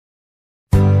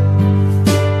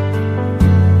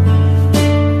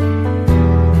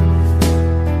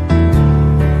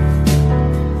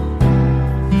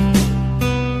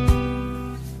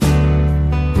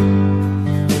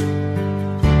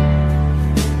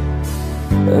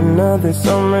Another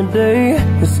summer day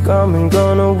has come and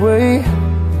gone away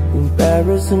in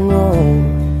Paris and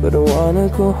Rome, but I wanna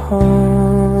go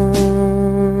home.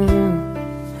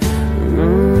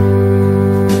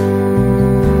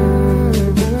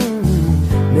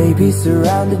 Maybe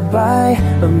surrounded by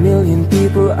a million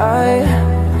people, I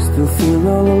still feel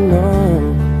all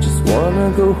alone. Just wanna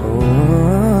go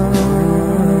home.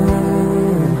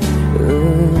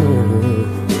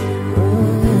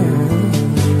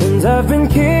 And I've been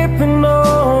keeping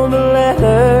all the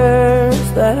letters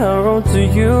that I wrote to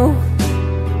you,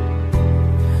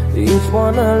 each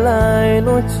one a line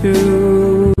or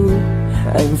two.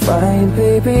 I'm fine,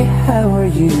 baby, how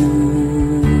are you?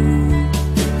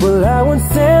 Well, I would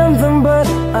send them, but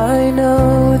I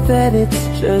know that it's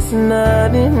just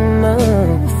not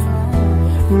enough.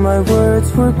 My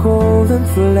words were cold and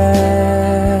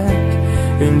flat,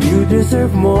 and you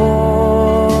deserve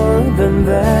more than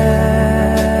that.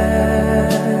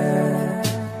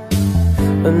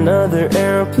 Another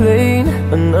airplane,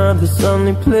 another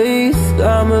sunny place.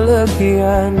 I'm lucky,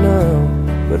 I know,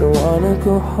 but I wanna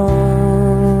go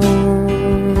home.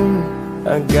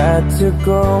 I got to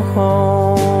go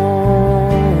home.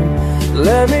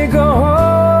 Let me go home.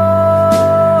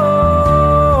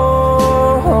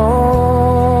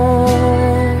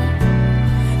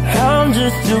 I'm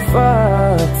just too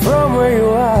far from where you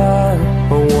are.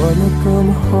 I wanna come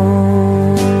home.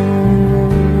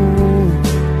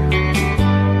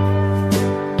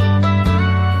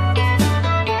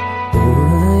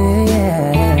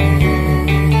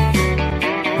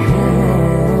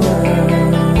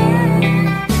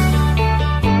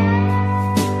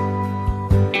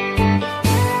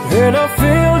 And I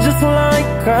feel just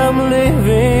like I'm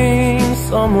living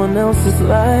someone else's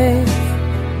life.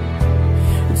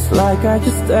 It's like I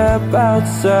just step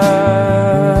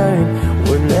outside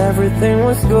when everything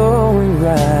was going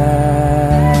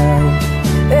right.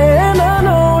 And I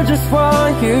know just why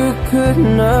you could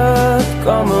not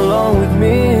come along with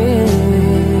me,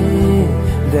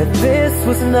 that this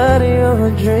was not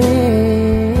your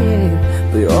dream.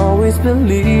 They always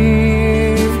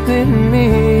believed in me.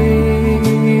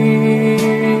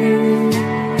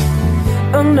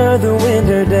 Another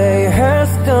winter day has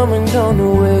come and gone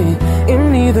away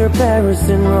in either Paris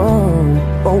and Rome.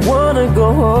 I wanna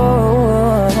go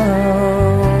home.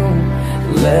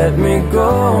 Let me go.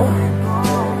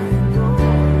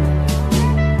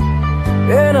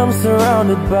 And I'm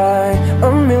surrounded by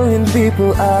a million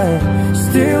people. I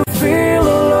still feel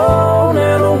alone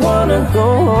and I wanna go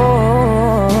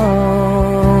home.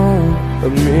 I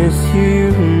miss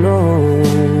you, no.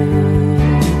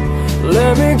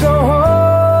 Let me go home.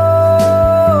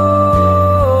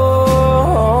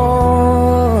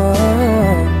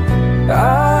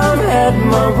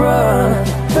 My run,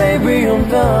 baby, I'm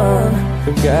done. I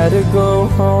gotta go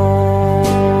home.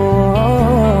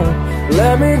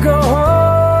 Let me go home.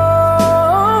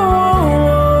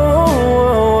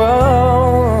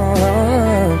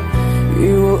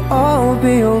 You will all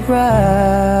be alright.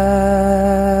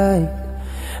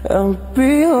 I'll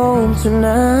be home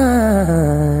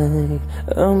tonight.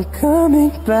 I'm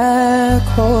coming back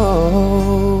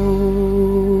home.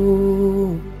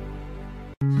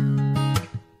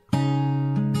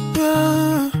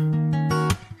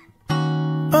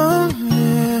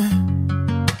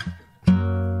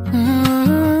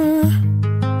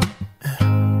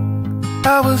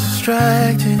 I was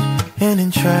distracted and in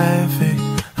traffic.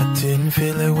 I didn't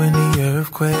feel it when the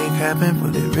earthquake happened,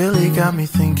 but it really got me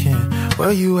thinking.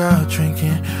 Were you out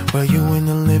drinking? Were you in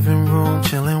the living room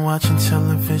chilling, watching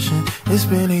television? It's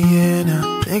been a year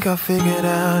now, think I figured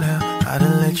out how to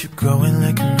let you go and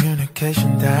let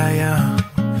communication die out.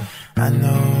 I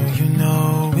know, you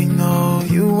know, we know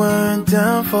you weren't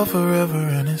down for forever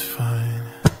and it's fine.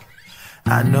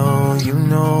 I know, you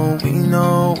know,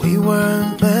 we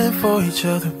weren't meant for each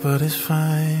other, but it's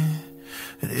fine.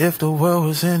 And if the world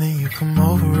was ending, you come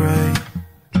over, right?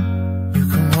 You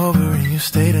come over and you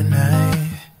stay tonight.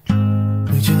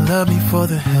 Would you love me for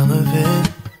the hell of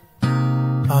it?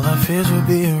 All our fears would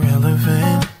be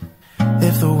irrelevant.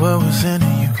 If the world was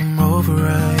ending, you come over,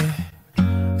 right?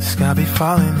 The sky be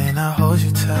falling and I hold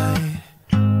you tight,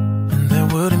 and there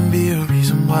wouldn't be a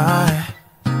reason why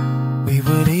we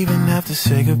would even have to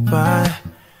say goodbye.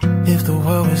 If the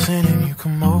world was ending, you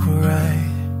come over, right?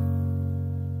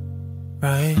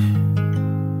 Right?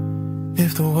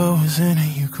 If the world was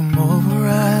ending, you come over,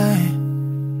 right?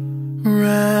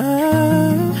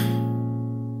 Right?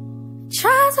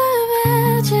 Try to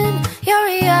imagine your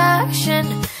reaction.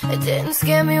 It didn't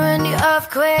scare me when the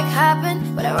earthquake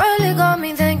happened, but it really got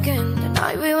me thinking. The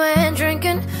night we went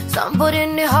drinking, some put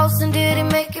in the house and didn't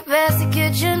make it past the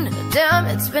kitchen. Damn,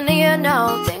 it's been a year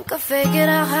now. Think I figured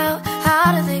out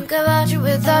how to think about you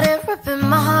without it ripping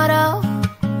my heart out.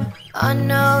 I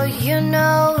know, you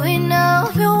know, we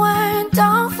weren't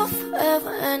down for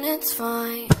forever and it's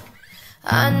fine.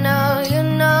 I know, you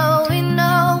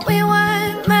know, we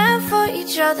weren't meant for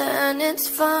each other and it's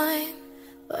fine.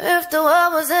 But if the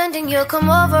world was ending, you'll come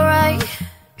over, right?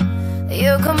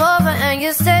 You come over and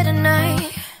you stay the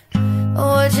night.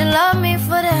 Would you love me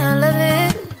for the hell of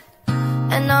it?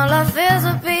 And all our fears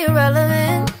would be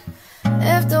irrelevant.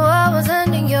 If the world was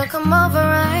ending, you'll come over,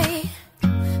 right?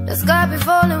 The sky be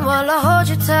falling while I hold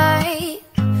you tight.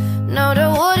 No,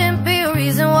 there wouldn't be a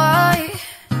reason why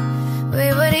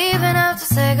we would even have to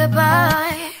say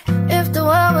goodbye. If the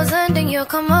world was ending, you'll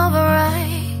come over,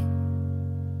 right?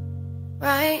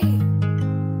 Right?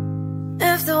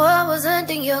 If the world was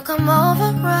ending, you'll come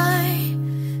over, right?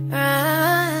 Right?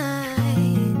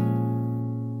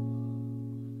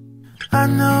 I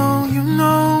know, you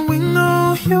know, we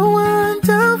know you weren't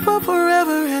down for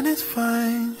forever and it's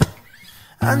fine.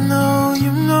 I know,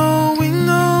 you know, we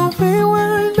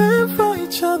weren't meant for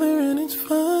each other and it's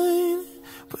fine.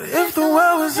 But if the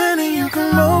world was ending, you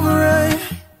come over, right?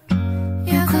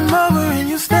 You come over and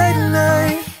you stay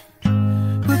tonight.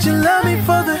 Would you love me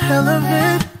for the hell of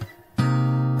it?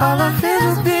 All our fears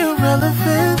would be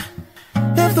irrelevant.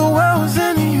 If the world was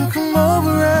ending, you come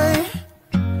over, right?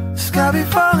 The sky be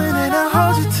falling and I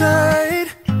hold you tight.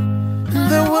 And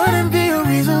there wouldn't be a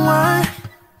reason why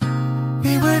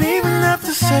we would even have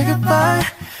to say goodbye.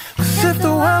 Cause if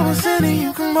the world was ending,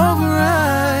 you come over,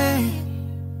 right?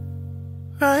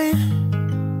 Right?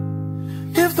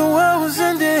 If the world was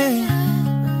ending,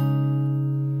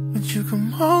 would you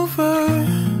come over?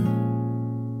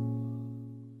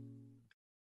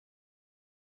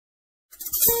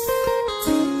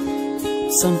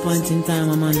 Some point in time,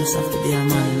 a man just have to be a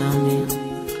man, you know what I mean?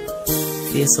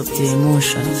 Face up to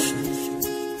emotions.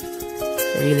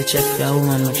 Really check for a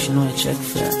woman like she know you check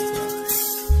for her.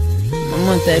 My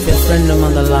man type your friend, the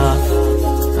man gonna laugh,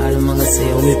 or the man gonna say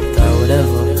you whipped or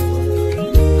whatever.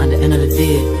 At the end of the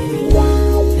day,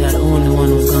 you're the only one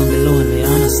who's gonna be lonely, you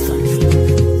understand?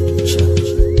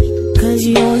 Cause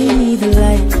you only need the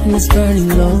light when it's burning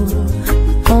low.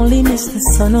 Only miss the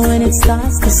sun when it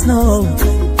starts to snow.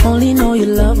 Only know you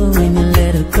love her when you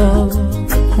let her go.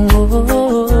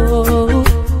 Oh,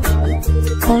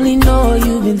 only know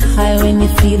you've been high when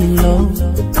you're feeling low.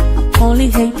 Only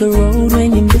hate the road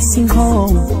when you're missing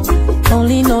home.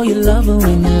 Only know you love her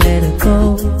when you let her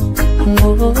go.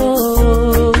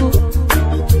 Oh,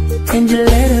 and you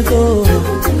let her go.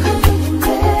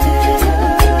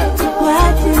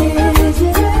 Why did you let her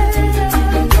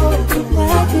go?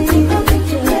 Why did you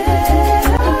let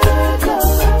her go?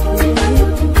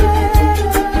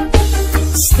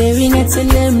 Staring at an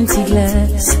empty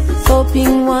glass,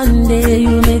 hoping one day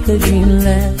you'll make a dream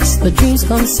last. But dreams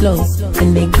come slow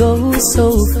and they go so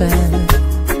fast.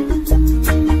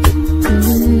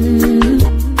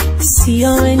 See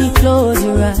how when you close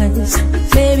your eyes,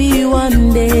 maybe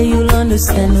one day you'll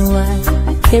understand why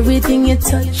everything you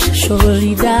touch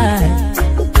surely die.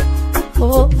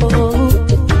 Oh, oh.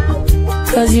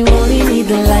 Cause you only need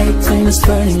the light when it's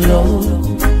burning low.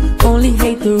 Only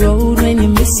hate the road when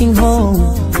you're missing home.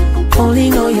 Only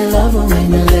know you love her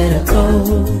when you let her go.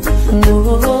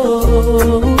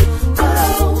 Oh,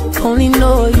 only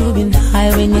know you've been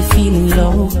high when you're feeling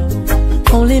low.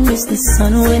 Only miss the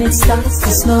sun when it starts to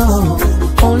snow.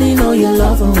 Only know you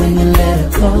love her when you let her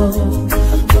go.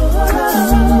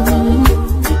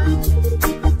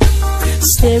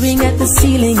 Staring at the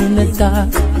ceiling in the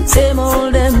dark, same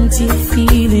old empty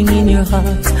feeling in your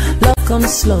heart. Love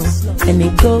comes slow and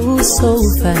it goes so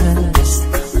fast.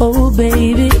 Oh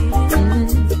baby,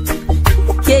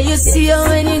 yeah, you see her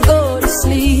when you go to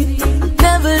sleep.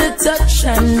 Never to touch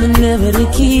and never to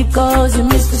keep. Cause you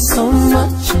miss her so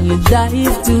much and you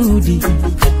dive too deep.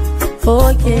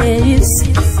 Oh yes,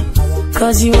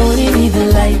 cause you only need the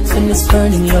light when it's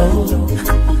burning low.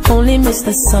 Only miss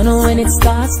the sun when it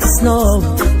starts to snow.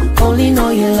 Only know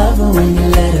you love her when you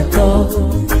let her go.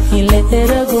 You let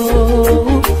her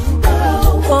go.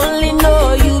 Only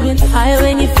know you've been high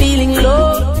when you're feeling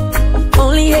low.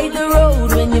 Only hate the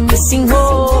road when you're missing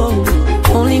home.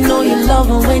 Only know you love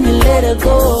her when you let her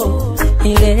go.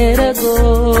 You let her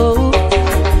go.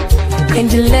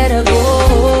 And you let her go.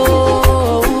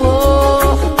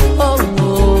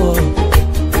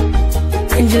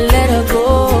 And you let her go.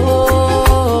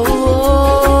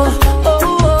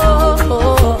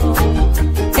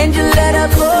 And you let her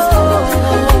go.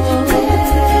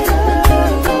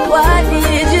 Why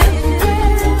did you?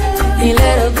 You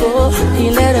let her go. You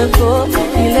let her go.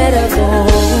 You let her go.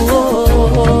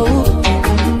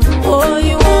 Oh,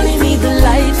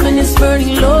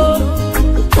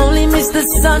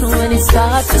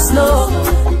 starts to snow.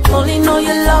 Only know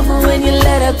you love her when you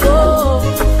let her go.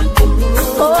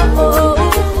 Oh, oh.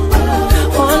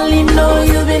 Only know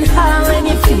you've been high when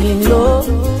you're feeling low.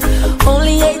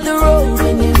 Only hate the road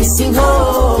when you're missing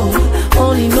home.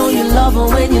 Only know you love her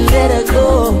when you let her go.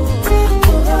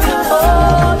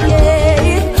 Oh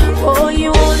yeah. Oh, you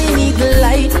only need the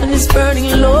light when it's burning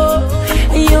low.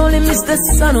 And you only miss the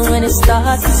sun when it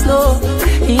starts to snow.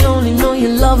 And you only know you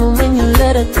love her when you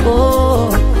let her go.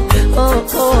 Oh,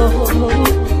 oh.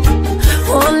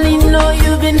 Only know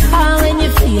you've been high when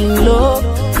you're feeling low.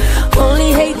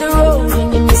 Only hate the road when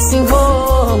you're missing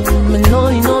home. And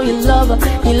only know you love her,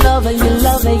 you love her, you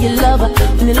love her, you love her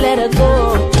when you let her go.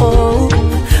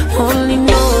 Only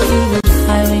know you've been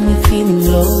high when you're feeling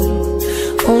low.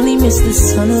 Only miss the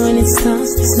sun when it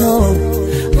starts to snow.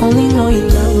 Only know you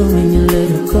love her when you let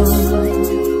her go.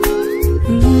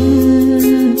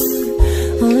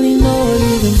 Only know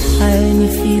you've been high when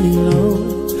you're feeling low.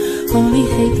 Only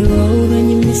hate the road when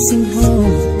you're missing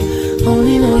home.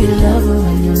 Only know you love her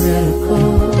when you let her go.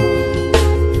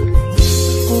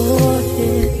 Oh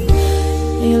yeah,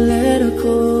 you let her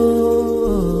go.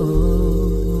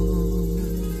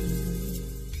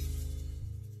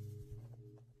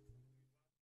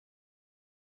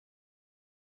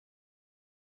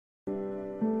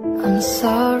 I'm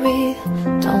sorry,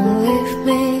 don't leave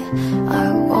me. I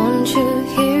want you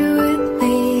here with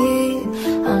me.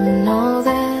 I know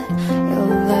that your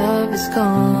love is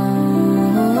gone.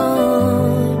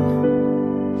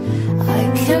 I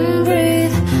can't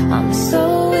breathe, I'm so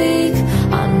weak.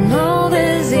 I know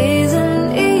this isn't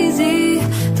easy.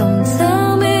 Don't tell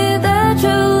me that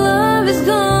your love is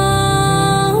gone.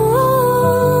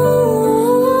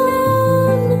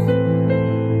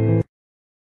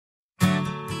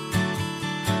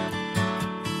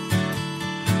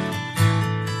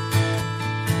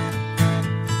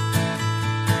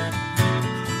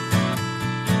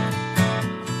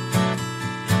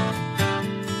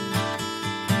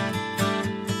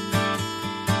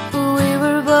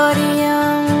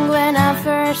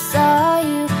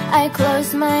 I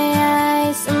close my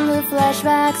eyes and the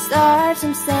flashback starts.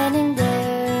 I'm standing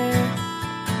there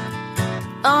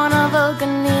on a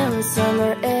balcony in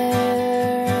summer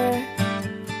air.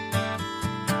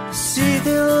 See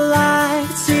the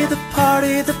lights, see the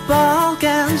party, the ball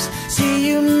gowns. See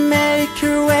you make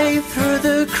your way through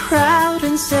the crowd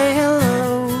and say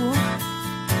hello.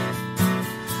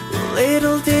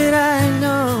 Little did I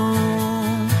know,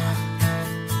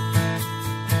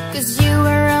 'cause you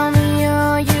were Romeo,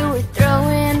 you were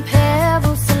throwing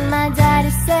pebbles, and my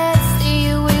daddy said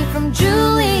stay away from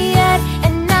Juliet.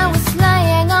 And I was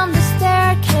lying on the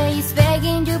staircase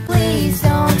begging you please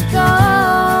don't go.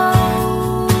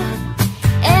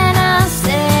 And I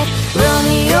said,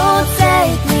 Romeo,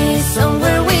 take me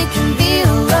somewhere we can be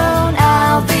alone.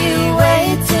 I'll be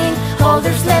waiting, all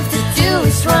there's left to do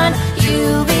is run.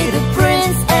 You'll be the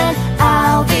prince and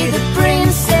I'll be the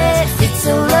princess. It's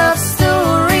a love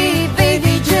story,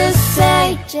 baby, just say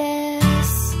yes.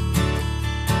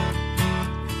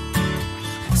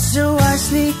 so I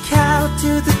sneak out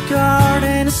to the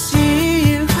garden to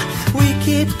see you. We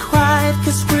keep quiet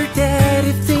 'cause we're dead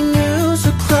if they knew.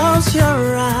 So close your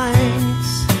eyes,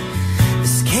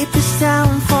 escape this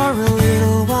town for a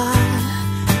little while.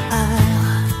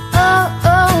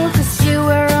 Oh, 'cause you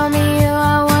were Romeo,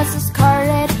 I was a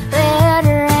scarlet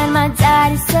letter. And my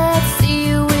daddy said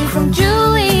stay away from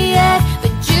Juliet.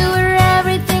 But you were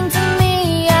everything to me,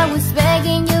 I was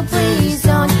begging you please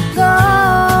don't go.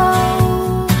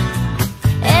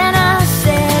 And I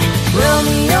said,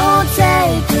 Romeo,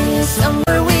 take me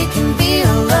somewhere we can be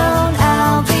alone.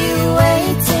 I'll be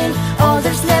waiting, all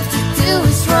there's left to do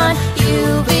is run.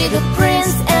 You'll be the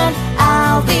prince and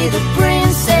I'll be the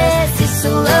princess. It's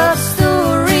a love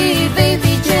story,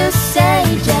 baby, just say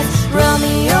yes.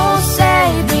 Romeo,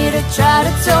 save me to try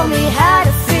to tell me how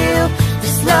to feel.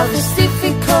 This love is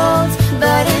difficult,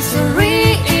 but it's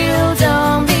real.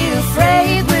 Don't be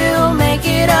afraid, we'll make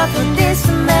it up in this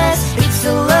mess. It's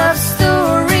a love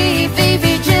story,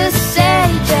 baby, just say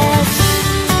yes.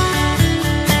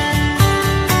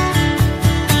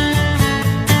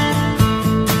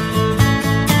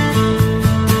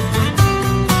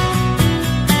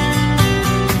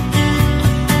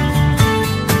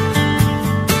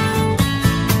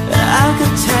 I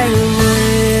could tell you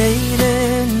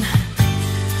waiting,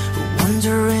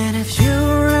 wondering if you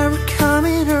were ever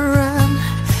coming around.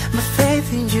 My faith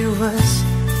in you was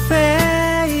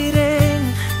fading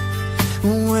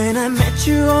when I met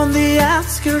you on the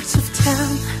outskirts of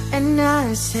town. And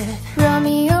I said,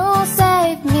 Romeo,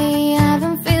 save me, I've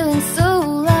been feeling so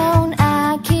alone.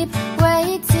 I keep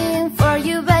waiting for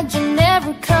you, but you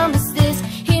never come. Is this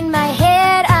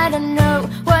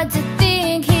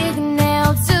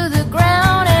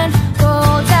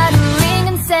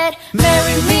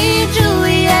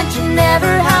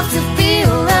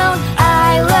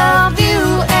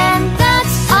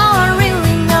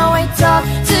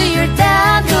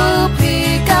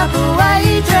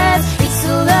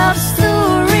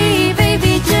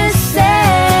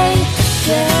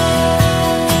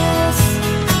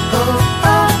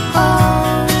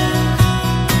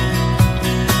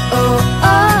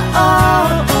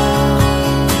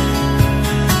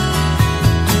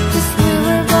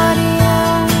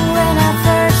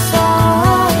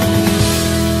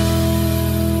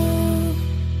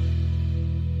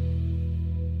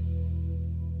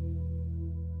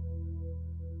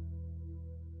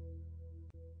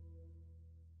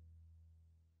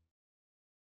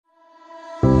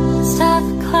Stop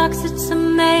the clocks, it's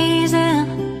amazing.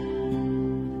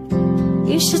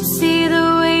 You should see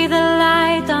the way the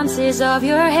light dances off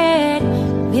your head.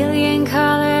 Million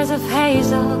colors of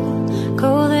hazel,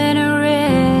 golden and red.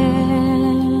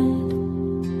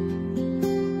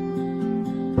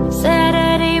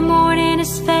 Saturday morning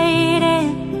is fading.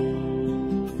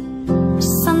 The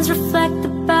sun's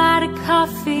reflected by the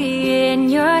coffee in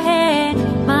your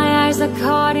hand. My eyes are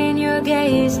caught in your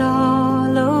gaze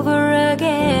all over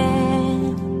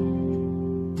again.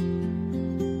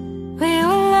 We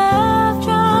were love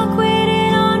drunk,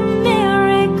 waiting on a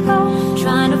miracle,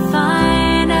 trying to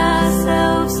find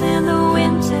ourselves in the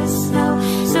winter snow.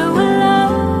 So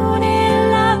alone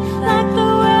in love, like the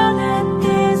world had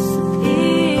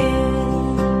disappeared.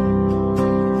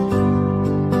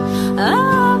 I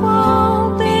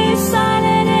won't be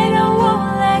silent and I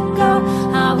won't let go.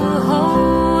 I will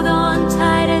hold on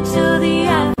tighter till the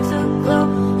afterglow,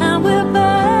 and we'll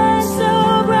burn so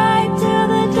bright till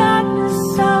the darkness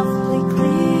softly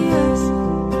clears.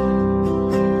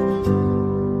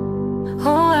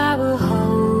 Oh, I will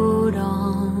hold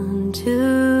on to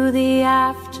the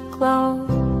afterglow.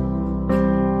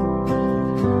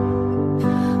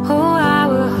 Oh, I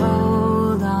will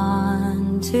hold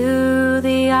on to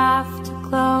the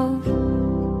afterglow.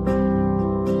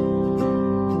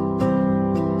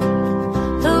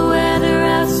 The weather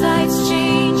outside's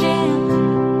changing.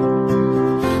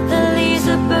 The leaves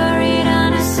are buried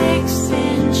under 6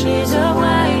 inches of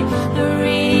white. The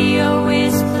radio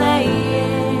is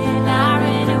playing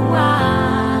iron and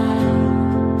wine.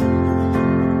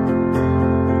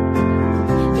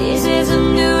 This is a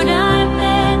new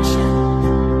dimension.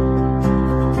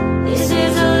 This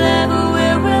is a level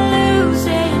where we're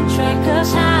losing track of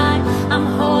time. I'm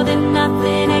holding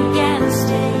nothing against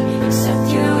it except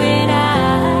you and I.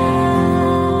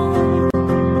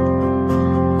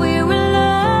 We were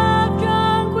love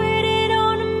drunk, waiting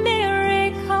on a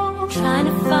miracle, trying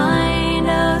to find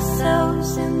ourselves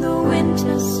in the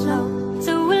winter snow.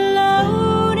 So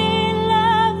alone in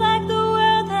love, like the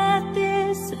world had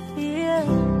disappeared.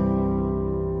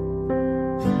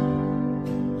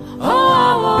 Oh,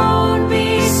 I won't be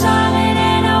silent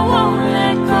and I won't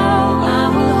let go. I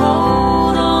will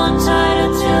hold on tighter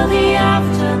till the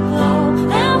afterglow,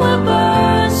 and we'll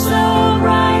burn so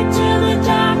bright till the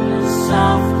darkness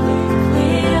softly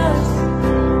clears.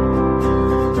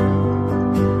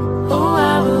 Oh,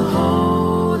 I will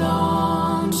hold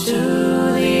on to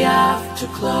the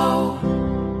afterglow.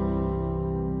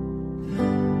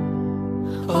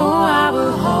 Oh, I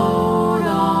will hold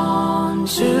on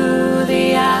to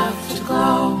the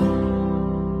afterglow.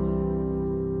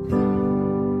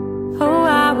 Oh,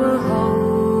 I will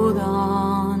hold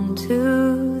on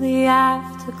to the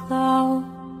afterglow.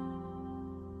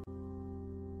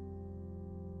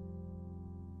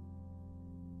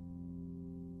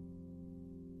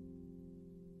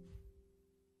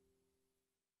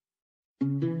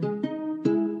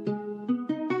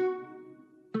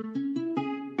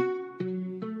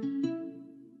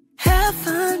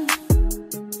 Heaven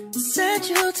sent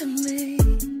you to me.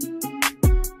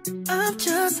 I'm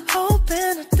just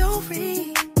hoping I don't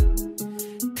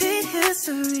repeat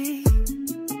history.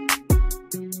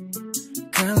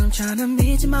 Girl, I'm trying to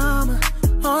meet your mama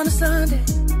on a Sunday,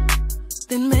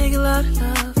 then make a lot of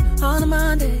love on a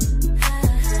Monday.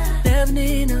 Never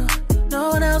need no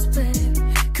one else, baby,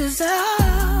 'cause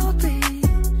I'll be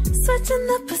switching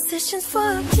the positions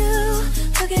for you.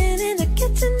 Cooking in the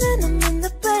kitchen and I'm in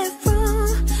the bedroom.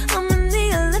 I'm in the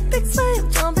Olympics where I'm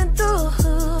jumping through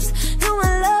hoops. Know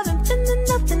I love him, and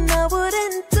nothing I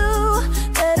wouldn't do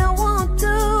that I won't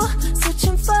do.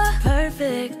 Switching for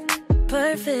perfect,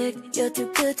 perfect. You're too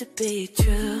good to be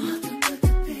true.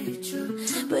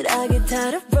 But I get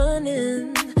tired of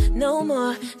running, no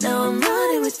more. Now I'm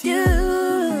running with you.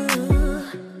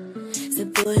 So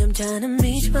boy, I'm trying to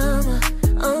meet your mama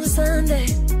on a Sunday,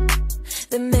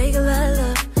 then make a lot of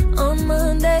love on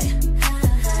Monday.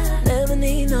 Never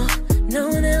need no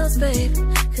one else, babe,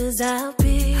 'cause I'll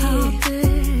be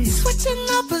switching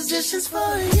up positions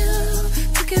for you.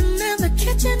 Cooking in the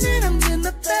kitchen and I'm in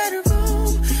the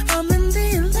bedroom. I'm in the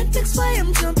Olympics where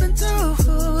I'm jumping through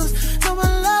hoops. No, I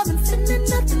love and feeling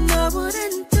nothing I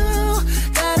wouldn't do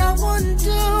that I wouldn't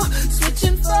do.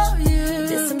 Switching for you.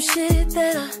 There's some shit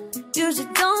that I usually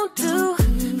don't do,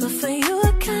 but for you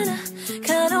I kinda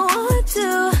want to.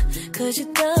 'Cause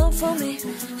you're down for me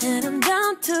and I'm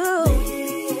down too.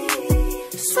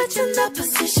 Switching up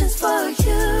positions for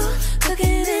you.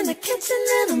 Cooking in the kitchen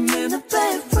and I'm in the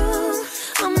bedroom.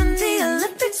 I'm in the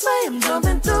Olympics where I'm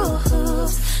jumping through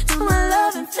hoops. Do my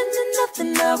love and feeling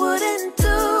nothing I wouldn't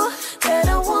do that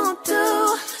I won't do.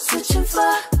 Switching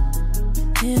for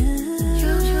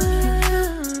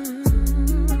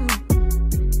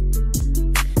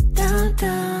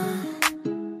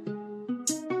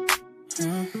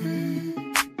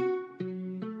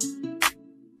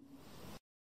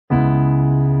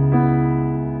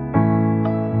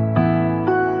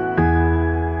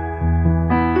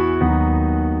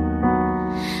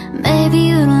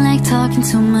talking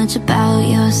too much about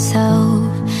yourself,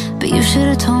 but you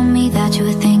should've told me that you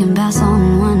were thinking about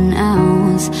someone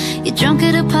else. You're drunk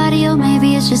at a party, or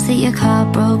maybe it's just that your car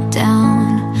broke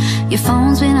down. Your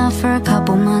phone's been up for a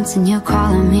couple months and you're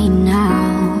calling me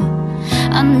now.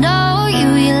 I know you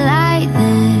like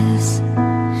this.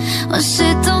 Well,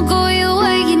 shit don't go your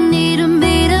way, you needed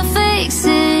me to fix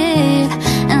it.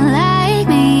 And like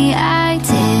me, I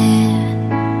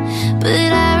did,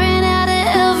 but I ran out of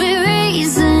every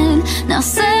reason. Now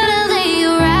suddenly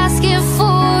you're asking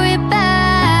for it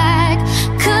back.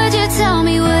 Could you tell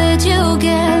me where'd you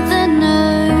get the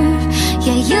nerve?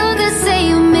 Yeah, you could say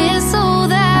you miss all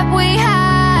that we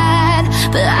had,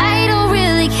 but I don't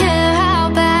really care how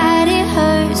bad it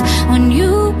hurts when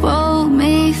you broke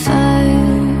me first.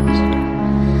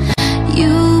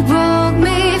 You broke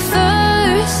me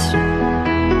first.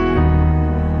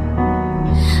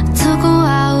 Took a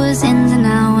while, was in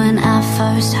denial when I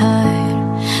first heard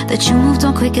that you moved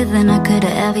on quicker than I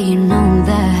could've ever, you know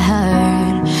that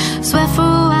hurt. Swear for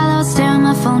a while I would stare at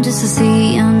my phone just to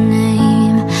see your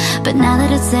name, but now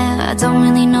that it's there, I don't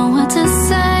really know what to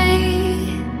say.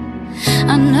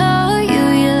 I know you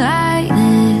like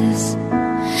this.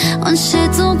 When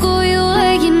shit don't go your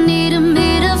way, you needed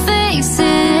me to fix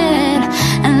it.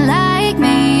 And like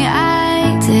me,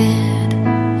 I did,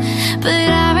 but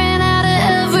I ran out of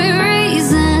every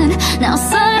reason. Now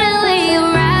suddenly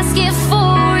you're asking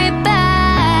for it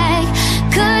back.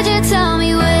 Could you tell me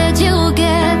where'd you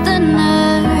get the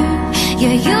nerve?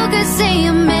 Yeah, you could say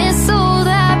you miss all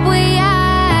that we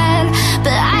had,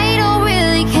 but I don't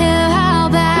really care how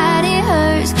bad it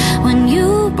hurts when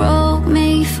you broke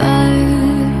me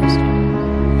first.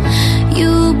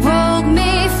 You broke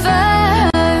me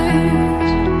first.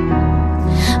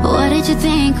 What did you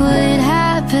think would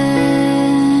happen?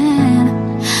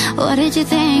 What did you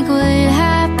think would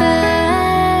happen?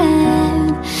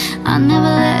 I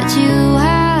never let you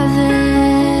have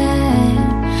it.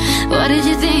 What did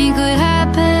you think would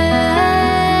happen?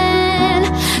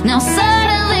 Now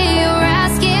suddenly you're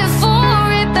asking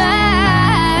for it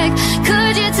back.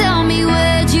 Could you tell me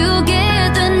where'd you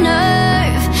get the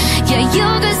nerve? Yeah, you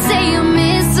could say you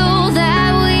miss all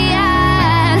that we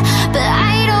had, but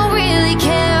I don't really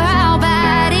care how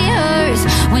bad it hurts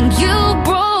when you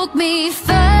broke me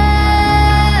first.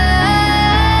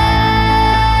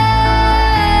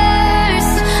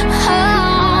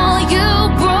 Oh, you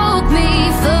broke me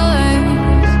first.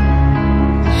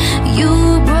 You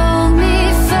broke me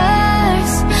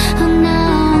first. Oh no,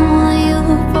 you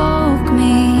broke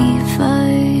me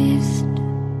first.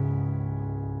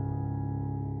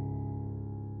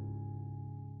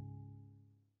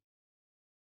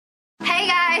 Hey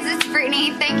guys, it's Brittany.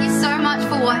 Thank you so much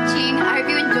for watching. I hope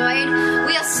you enjoyed.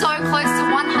 We are so close to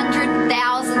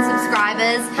 100,000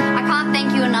 subscribers. I can't thank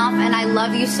you enough, and I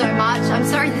love you so much. I'm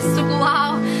sorry this took a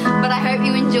while, but I hope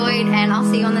you enjoyed, and I'll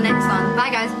see you on the next one.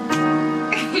 Bye guys.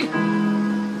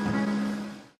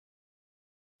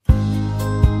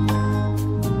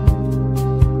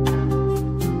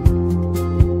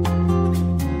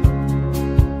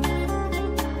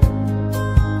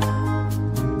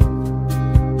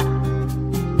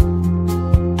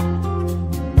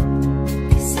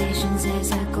 Decisions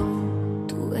as I go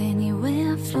to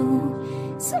anywhere I flew.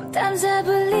 Sometimes I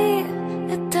believe,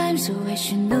 at times I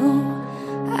wish you knew.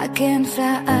 I can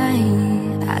fly,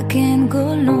 I can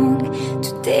go long.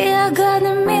 Today I got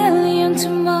a million,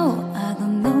 tomorrow I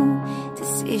don't know.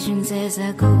 Decisions as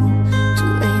I go to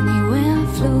anywhere I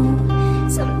flew.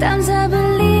 Sometimes I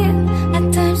believe,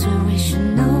 at times I wish you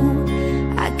knew.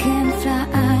 I can fly,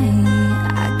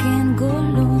 I can go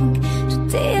long.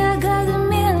 Today I got a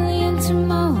million,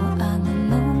 tomorrow I don't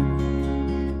know.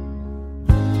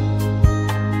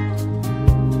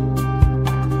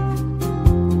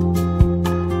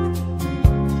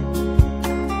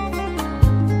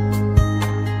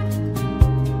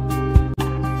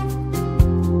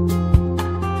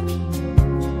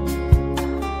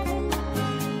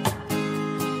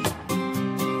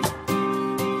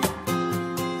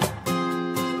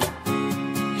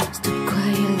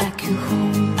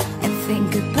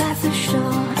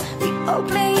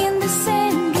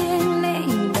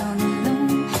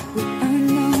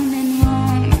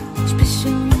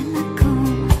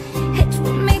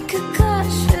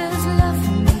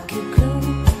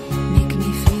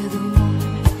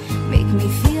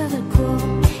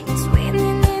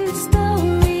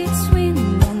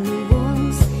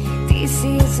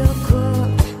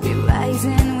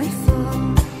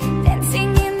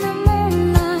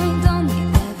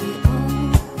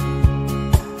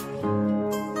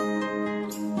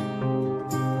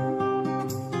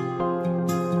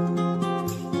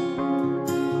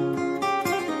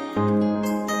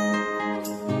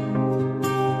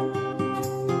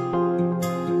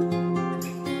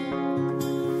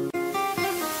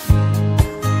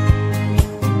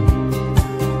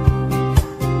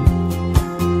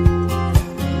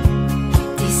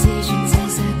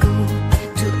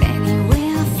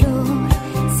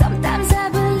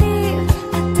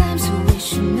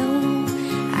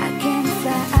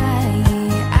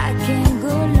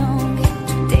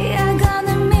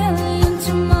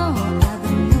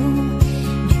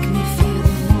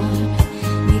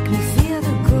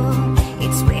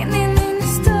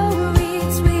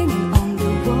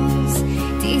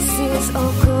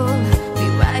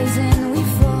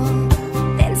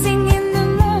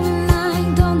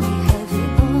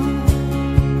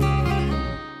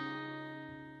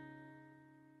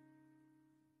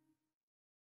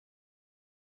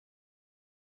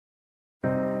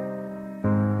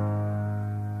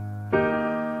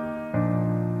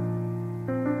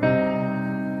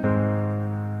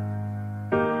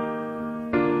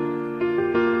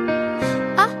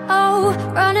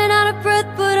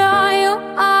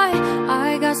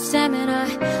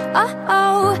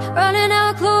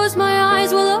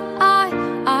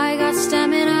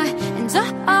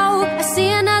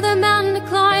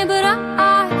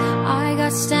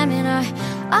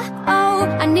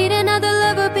 need another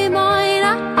lover be mine.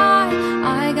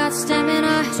 I got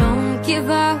stamina. Don't give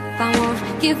up, I won't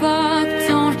give up.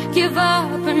 Don't give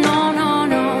up, no, no,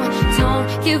 no. Don't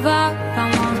give up, I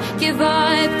won't give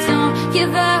up. Don't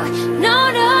give up, no,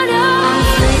 no, no. I'm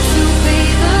free to be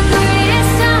the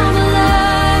greatest I'm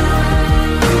alive.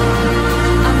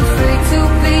 I'm free to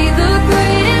be the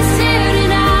greatest here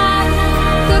tonight.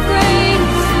 The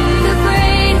greatest, the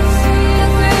greatest, the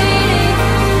greatest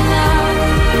love.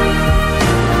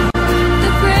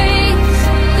 The greatest,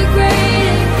 the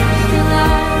greatest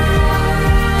love.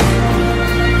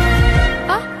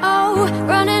 Uh-oh,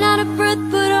 running out of breath,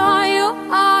 but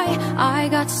I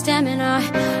got stamina.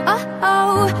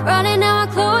 Uh-oh, running now I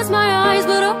close my eyes,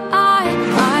 but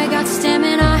I got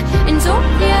stamina. And oh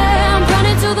yeah, I'm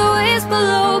running to the waves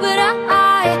below, but I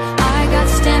got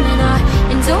stamina.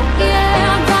 And oh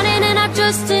yeah, I'm running and I'm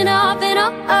just enough. And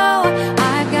oh,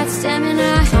 I've got stamina.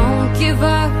 Don't give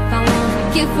up, I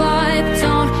won't give up.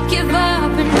 Don't give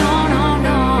up, no, no,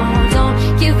 no. Don't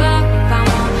give up, I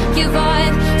won't give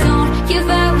up. Don't give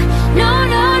up, no,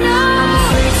 no, no. I'm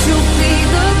free to be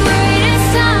the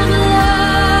greatest I'm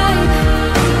alive.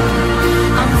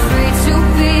 I'm free to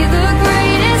be the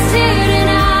greatest here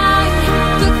tonight.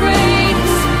 The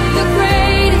greatest, the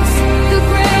greatest, the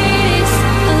greatest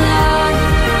alive.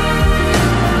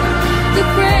 The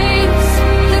greatest,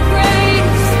 the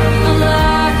greatest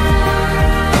alive.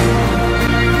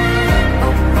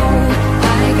 Oh, oh,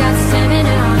 I got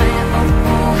stamina. Oh,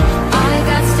 oh, I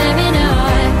got stamina.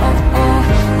 Oh, oh,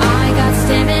 I got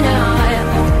stamina.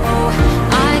 Oh, oh,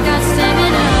 I got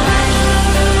stamina.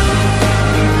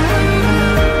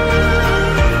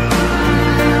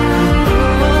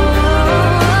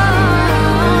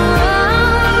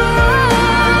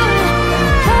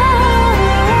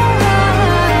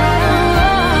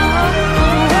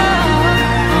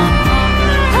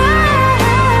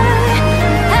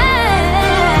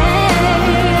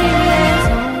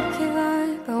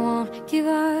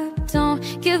 Don't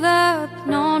give up,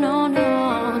 no, no,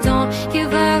 no. Don't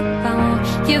give up, I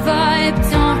won't give up.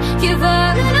 Don't give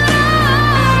up,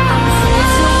 I'm free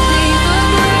to be the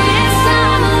greatest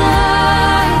I'm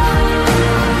alive.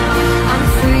 I'm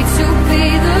free to be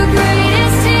the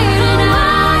greatest here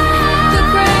tonight. The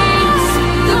greatest,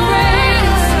 the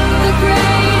greatest, the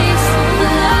greatest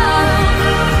alive.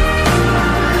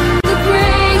 The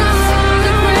greatest,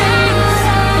 the greatest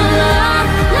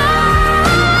alive.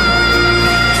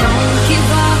 Don't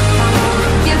give up, I won't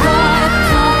give up.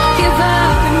 Don't give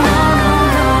up, no, no,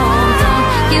 no. Don't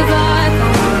give up,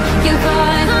 I won't give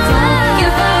up. Don't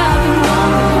give up, no,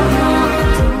 no, no.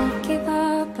 Don't give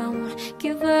up, I won't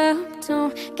give up.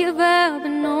 Don't give up,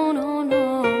 no, no, no.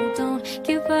 Don't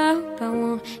give up, I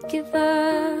won't give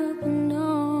up, no.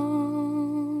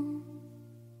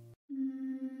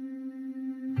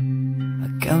 I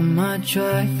got my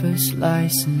driver's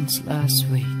license last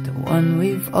week, the one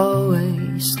we've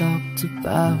always talked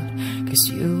about. 'Cause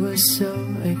you were so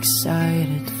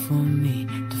excited for me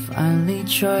to finally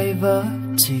drive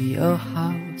up to your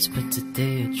house. But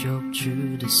today I drove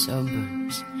through the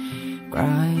suburbs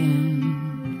crying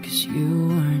 'cause you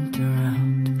weren't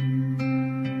around.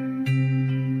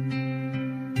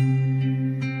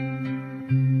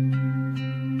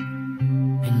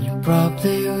 And you're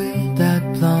probably with that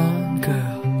blonde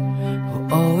girl who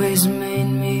always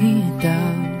made me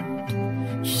doubt.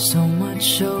 She's so much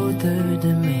older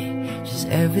than me, she's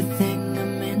everything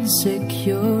I'm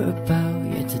insecure about.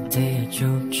 Yet today I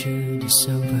drove through the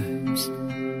suburbs,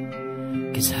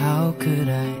 'cause how could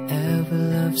I ever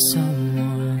love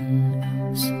someone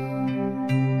else?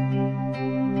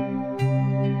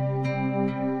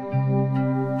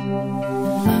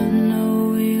 I know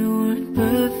we weren't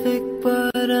perfect,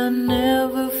 but I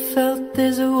never felt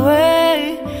this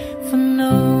way for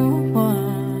no one.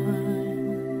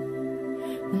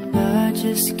 And I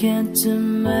just can't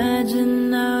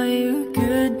imagine how you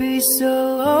could be so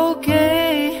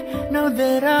okay. Know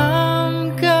that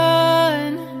I'm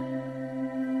gone,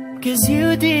 'cause you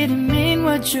didn't mean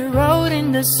what you wrote in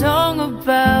the song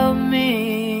about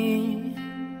me.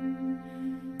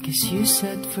 'Cause you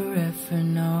said forever,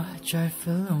 now I drive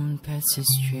alone past the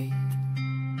street.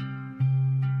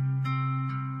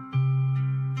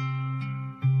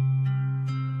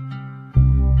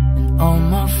 And all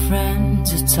my friends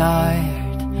are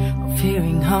tired of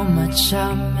hearing how much I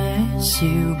miss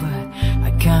you, but I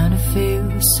kinda feel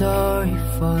sorry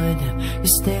for them,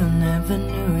 'cause they'll never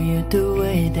knew you the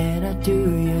way that I do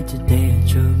you. Today I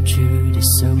drove through the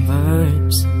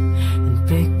suburbs and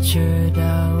pictured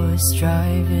I was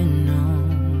driving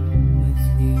home with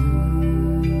you.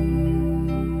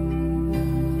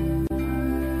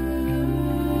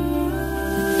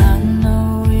 And I know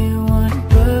we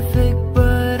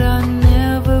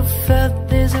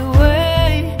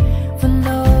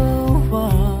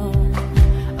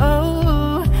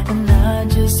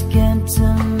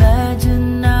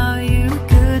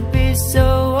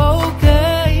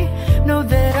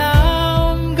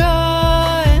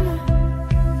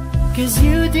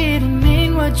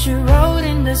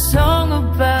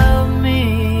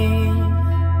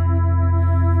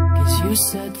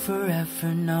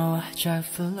I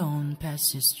drive alone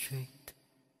past the street.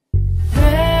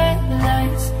 Red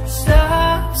lights,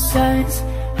 stop signs,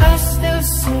 I still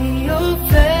see your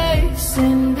face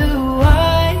in the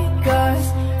white cars,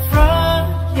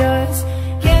 front yards,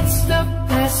 can't stop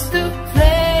past the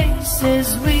places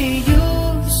we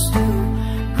used to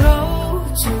go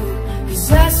to,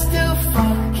 'cause I still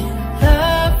fucking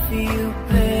love you,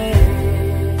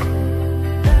 babe.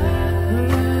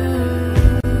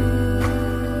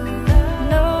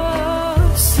 No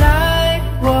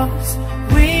sidewalks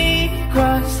we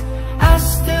cross, I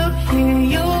still hear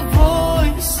your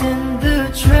voice in the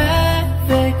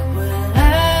traffic. We're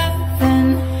laughing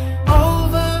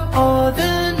over all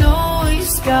the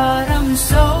noise. God, I'm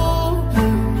so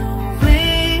blue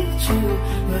with you,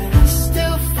 but I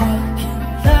still fucking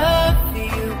love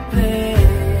you,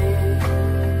 babe.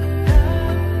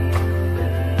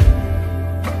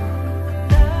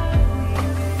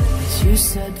 'Cause you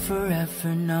said forever,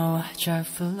 now I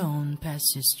drive alone past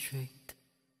the street.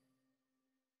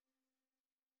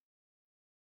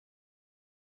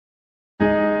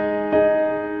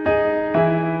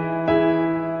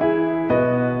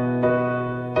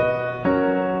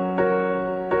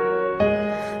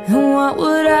 What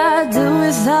would I do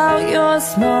without your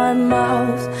smart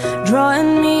mouth,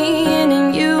 drawing me in and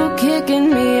you kicking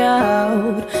me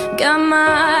out? Got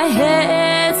my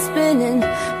head spinning,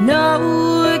 no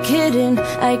kidding,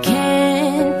 I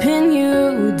can't pin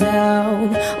you down.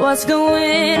 What's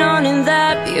going on in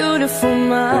that beautiful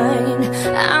mind?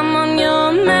 I'm on your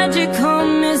magical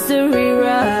mystery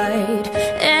ride,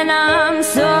 and I'm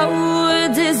so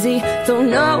dizzy, don't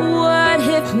know what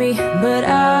hit me, but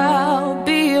I'll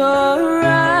be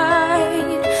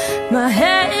alright. My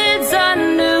head's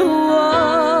underwater,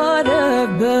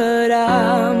 but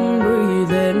I'm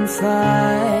breathing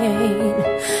fine.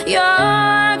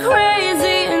 You're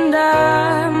crazy and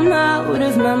I'm out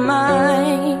of my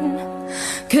mind,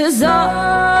 'cause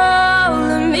all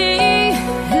of me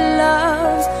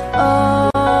loves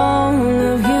all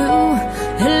of you.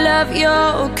 Love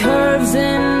your curves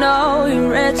and all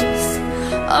your edges,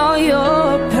 all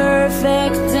your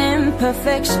perfect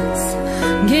imperfections.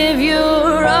 Give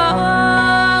your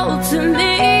all to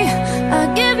me, I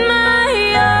give my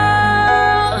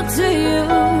all to you.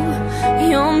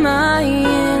 You're my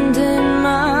end and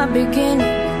my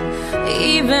beginning.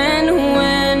 Even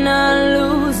when I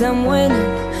lose, I'm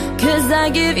winning, 'cause I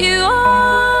give you all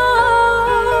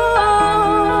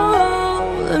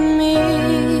of me,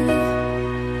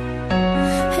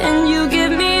 and you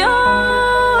give me all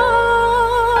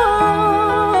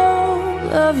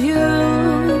of you.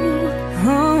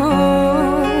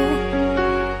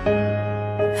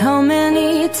 How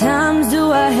many times do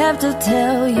I have to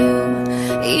tell you?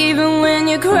 Even when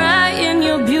you're crying,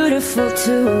 you're beautiful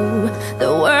too.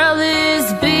 The world is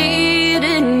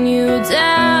beating you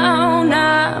down,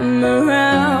 I'm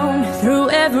around through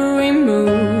every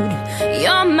mood.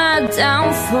 You're my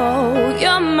downfall,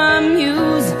 you're my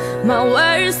muse, my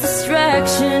worst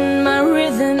distraction, my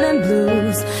rhythm and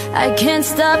blues. I can't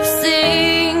stop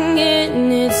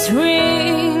singing, it's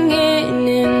ringing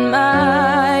in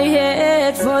my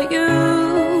head for you.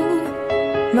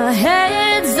 My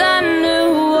head's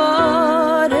underwater,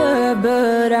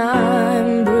 but I'm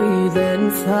breathing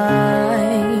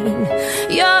fine.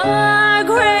 You're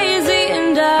crazy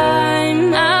and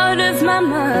I'm out of my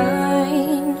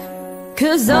mind,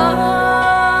 'cause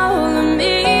all of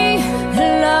me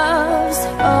loves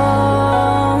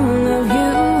all of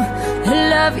you.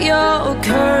 Love your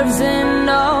curves and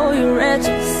all your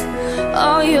edges,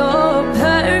 all your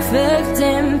perfect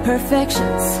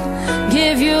imperfections.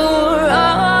 Give your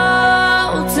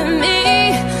all to me,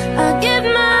 I give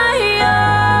my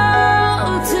all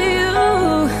to you.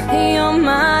 You're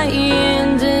my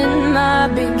end and my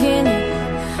beginning.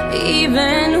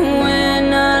 Even when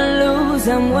I lose,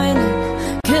 I'm winning,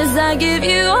 'cause I give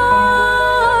you all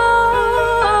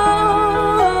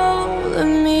of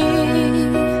me,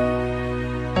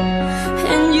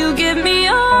 and you give me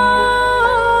all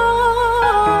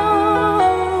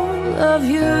of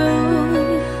you.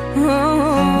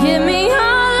 Give me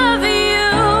all of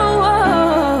you.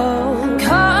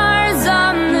 Cards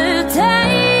on the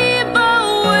table,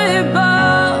 we're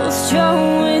both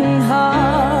showing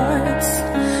hearts,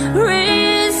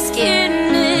 risking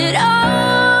it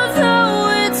all, though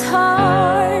it's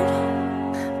hard.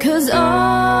 'Cause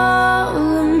all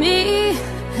of me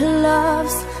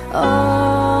loves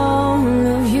all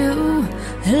of you.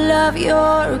 Love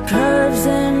your curves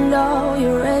and all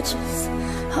your edges,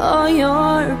 all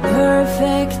your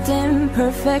perfect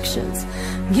imperfections.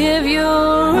 Give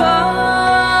your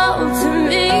all to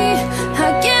me, I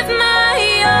give my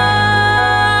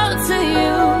all to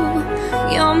you.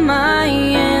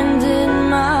 end and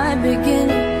my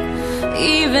beginning.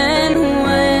 Even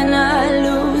when I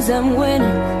lose, I'm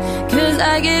winning. 'Cause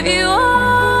I give you all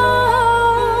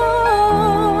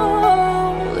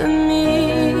of me,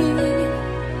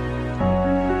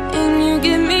 and you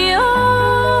give me all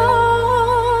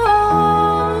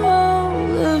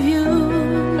of you.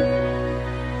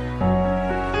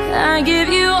 I give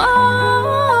you all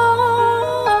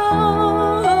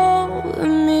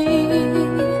of me,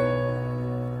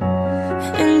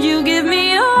 and you give me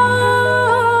all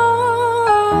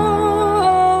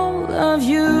of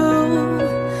you.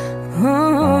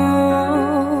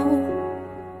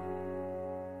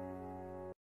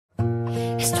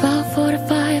 It's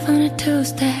 12:45 on a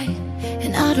Tuesday,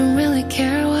 and I don't really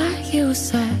care what you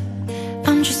say.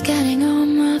 I'm just getting on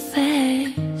my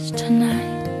face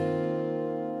tonight,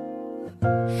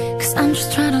 'cause I'm just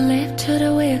trying to live to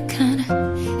the weekend.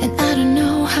 And I don't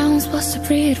know how I'm supposed to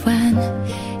breathe when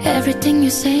everything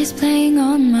you say is playing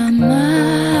on my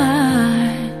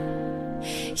mind.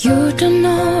 You don't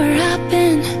know where I've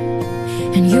been,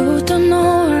 and you don't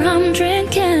know where I'm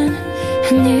drinking. I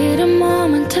need a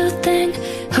moment to think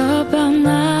about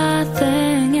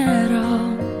nothing at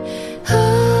all.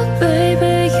 Oh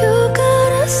baby, you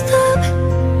gotta stop.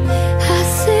 I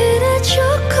see that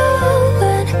you're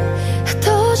calling. I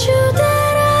told you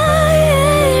that I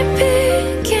ain't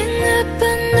picking up.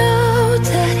 I know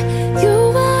that you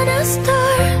wanna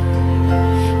start,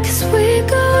 'cause we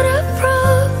got our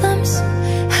problems.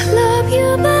 I love you,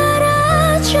 but I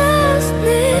just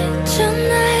need your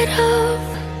night off.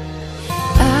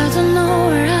 I don't know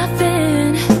where I've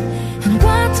been, and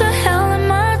what the hell am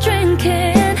I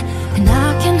drinking? And I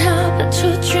can't help but to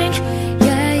drink.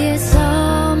 Yeah, it's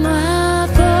all my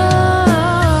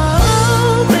fault.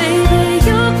 Oh, baby,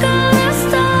 you gotta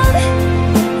stop.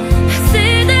 I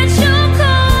see that you're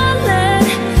calling.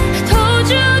 I told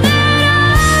you that I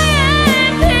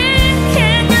ain't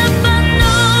picking up. I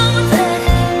know that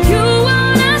you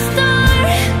wanna start,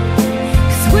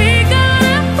 'cause we got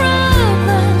our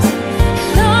problems.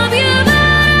 I love you, but I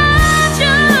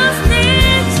just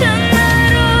need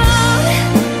tonight off.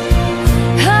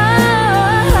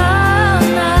 All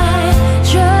night,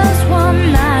 just one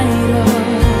night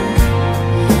off.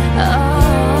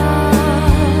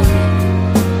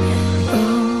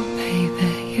 Oh,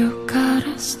 baby, you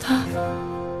gotta stop.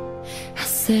 I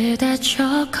said that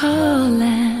you're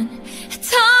calling. I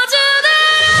told you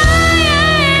that I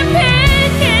ain't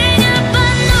picking up. I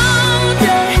know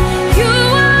that you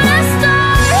wanna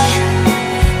start,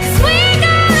 'cause we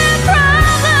got our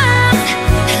problems.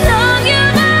 I love you,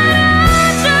 but I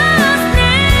just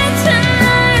need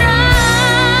tonight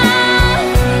off.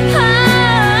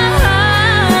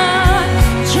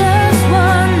 Just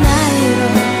one night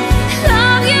off.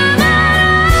 Love you, but I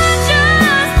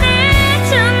just need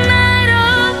tonight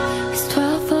off. It's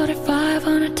 12:45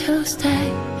 on a Tuesday.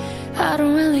 I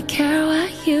don't really care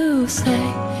what you say.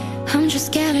 I'm just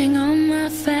getting on my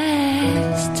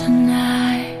face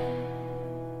tonight.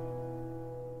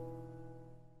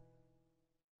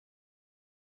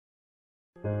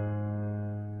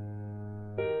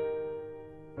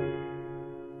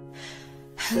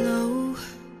 Hello,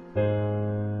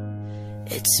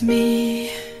 it's me.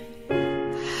 I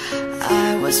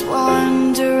was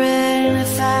wondering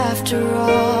if after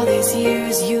all these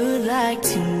years you'd like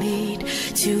to meet,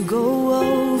 to go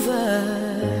over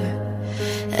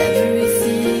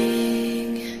everything.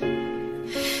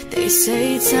 They say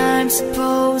time's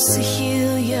supposed to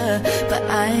heal ya, but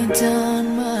I ain't done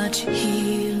much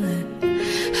healing.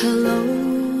 Hello,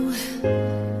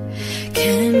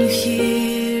 can you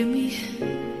hear me?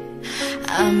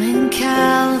 I'm in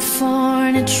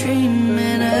California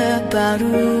dreaming about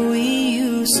who we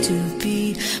used to be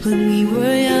when we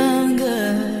were younger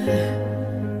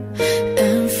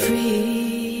and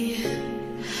free.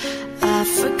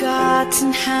 I've forgotten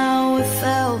how it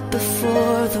felt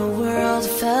before the world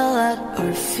fell at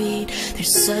our feet.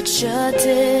 There's such a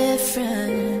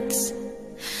difference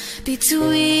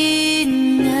between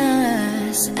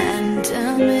us and a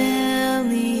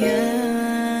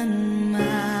million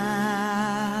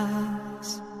miles.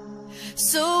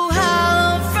 So how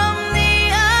from the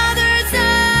other side,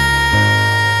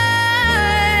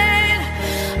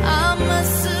 I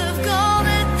must have gone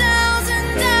 1,000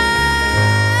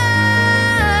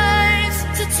 times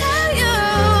to tell you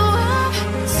I'm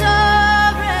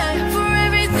sorry for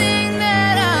everything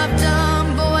that I've done.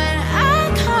 But when I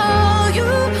call,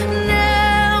 you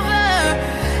never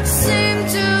seem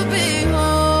to be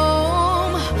home.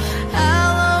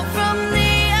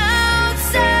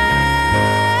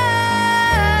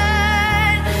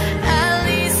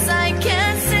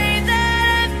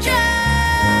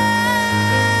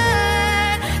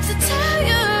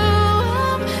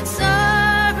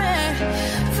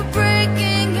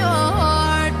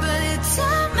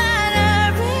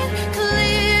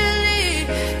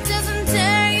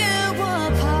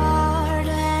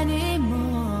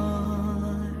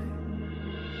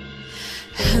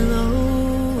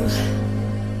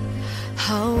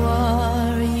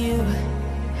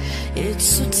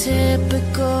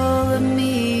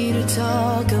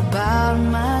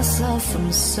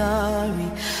 sorry.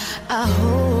 I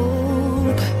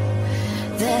hope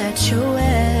that you're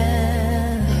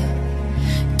well.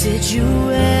 Did you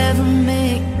ever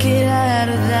make it out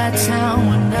of that town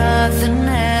when nothing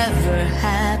ever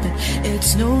happened?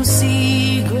 It's no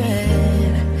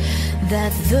secret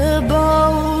that the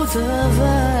both of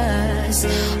us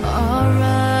are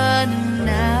running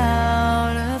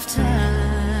out of time.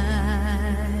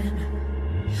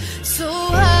 So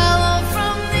hello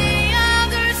from the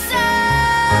other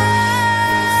side.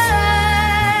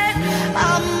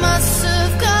 I must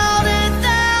have called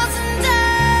 1,000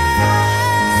 times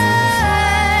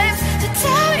to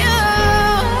tell you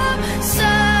I'm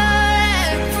sorry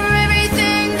for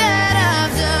everything that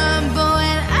I've done. But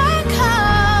when I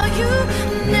call, you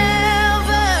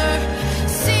never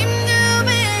seem to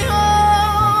be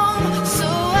home. So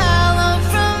hello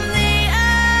from the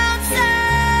outside.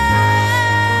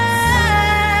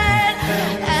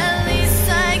 At least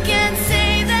I can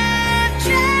say that I've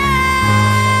tried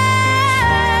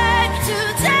to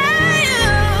tell you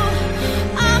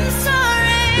I'm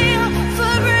sorry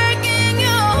for breaking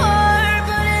your heart.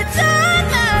 But it doesn't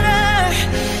matter,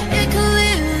 it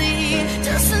clearly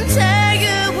doesn't tear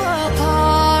you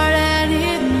apart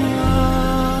anymore.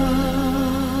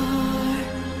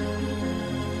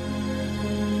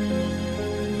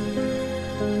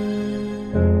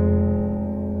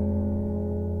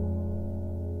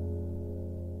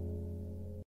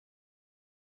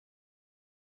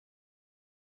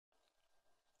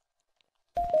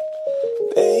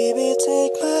 Baby,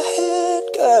 take my hand,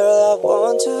 girl, I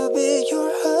want to be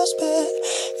your husband.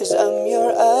 'Cause I'm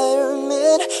your Iron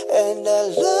Man, and I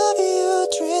love you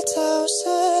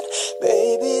 3,000.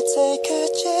 Baby, take a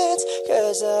chance,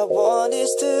 'cause I want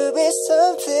this to be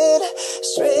something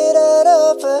straight out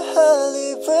of a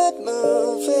Hollywood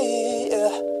movie.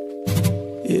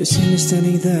 You see me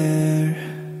standing there,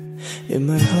 in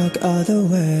my hug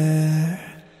underwear,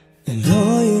 and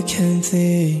all you can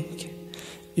think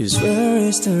is where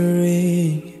is the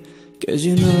ring? 'Cause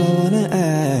you know I wanna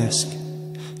ask,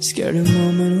 scared the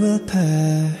moment will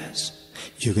pass.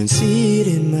 You can see it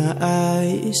in my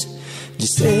eyes,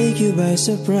 just take you by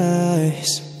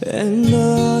surprise. And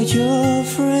all your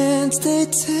friends, they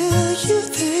tell you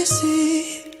they see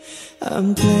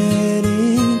I'm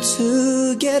planning to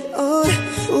get on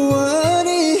one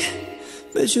knee.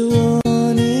 But you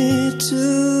want it to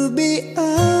be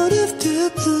out of the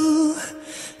blue.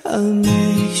 I'll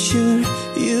make sure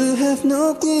you have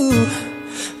no clue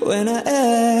when I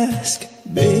ask.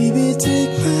 Baby,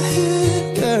 take my hand,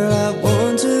 girl, I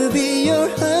want to be your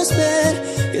husband.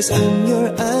 'Cause I'm your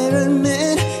Iron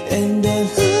Man, and I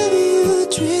love you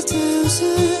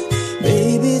 3,000.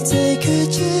 Baby, take a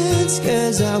chance,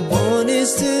 'cause I want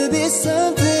this to be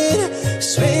something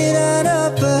straight out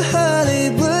of a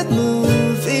Hollywood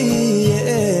movie.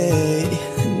 Yeah.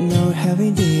 Now we're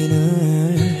having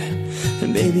dinner,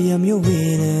 and baby, I'm your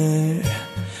winner.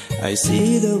 I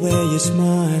see the way you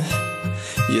smile,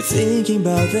 you're thinking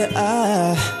about the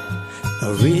eye.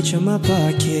 I'll reach on my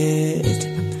pocket,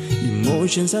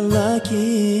 emotions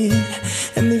unlocking.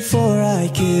 And before I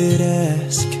could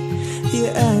ask, you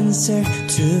answer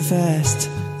too fast.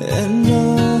 And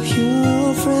all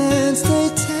your friends, they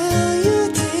tell you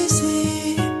they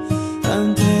see I'm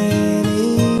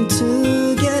planning to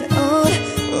get on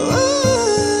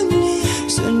one knee.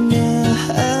 So now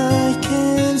I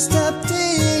can't stop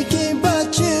thinking about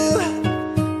you.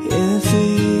 You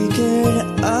figured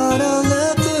out all the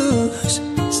clues,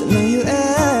 so now you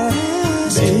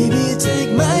ask. Baby,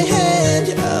 take my hand,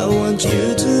 I want you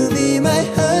to be my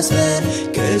husband.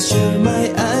 'Cause you're my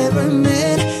Iron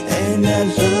Man, and I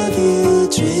love you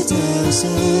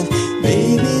 3,000.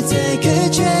 Baby, take a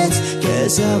chance,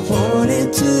 'cause I want it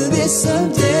to be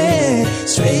something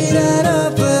straight out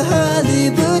of a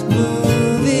Hollywood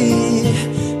movie.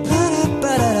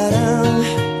 Ba-da-ba-da-da-dum.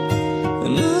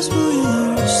 No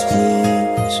spoilers,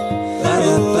 please.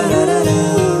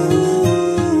 Ba-da-ba-da-da-dum.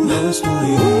 No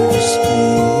spoilers,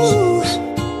 please.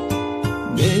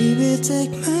 Baby,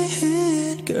 take my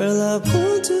hand, girl, I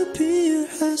want to be your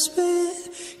husband.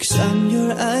 'Cause I'm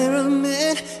your Iron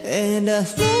Man, and I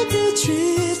love you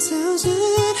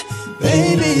 3,000.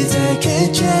 Baby, take a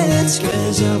chance,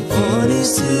 'cause I want it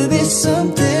to be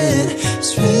something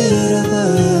straight out of a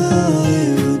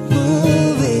Hollywood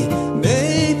movie.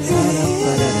 Baby,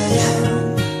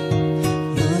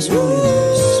 no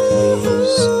spoilers,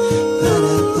 please.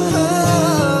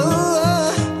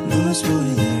 No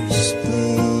spoilers,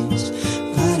 please.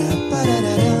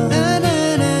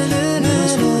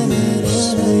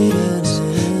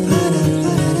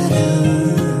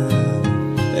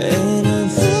 And I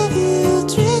love you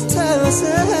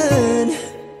 3,000.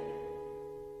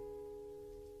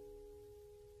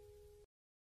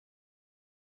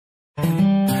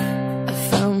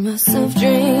 myself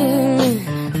dreaming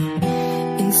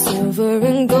in silver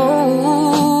and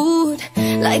gold,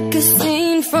 like a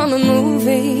scene from a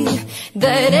movie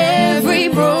that every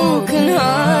broken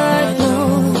heart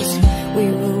knows. We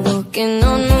were walking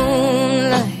on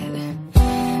moonlight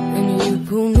when you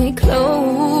pulled me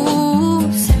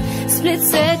close. Split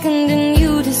second and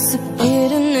you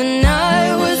disappeared, and then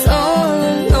I was all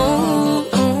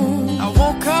alone. I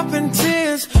woke up in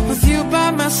tears with you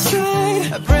by my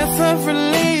side, a breath of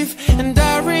relief, and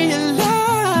I realized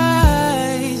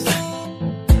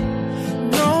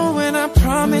no, when I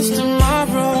promised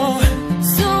tomorrow.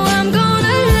 So I'm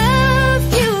gonna love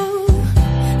you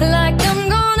like I'm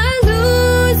gonna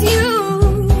lose you.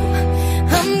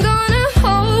 I'm gonna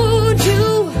hold you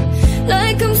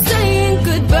like I'm saying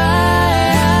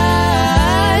goodbye.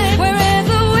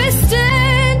 Wherever we're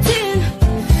standing,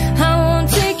 I won't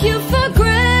take you for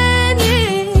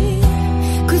granted,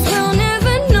 'cause we'll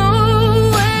never know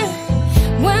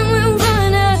when we'll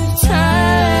run out of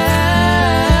time.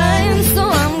 So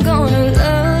I'm gonna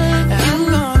love you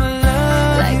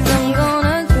like I'm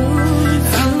gonna lose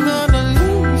you.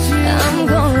 I'm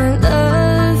gonna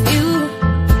love you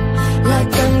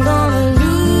like I'm gonna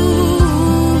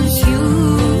lose you.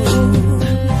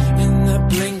 In the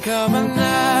blink of an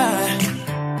eye,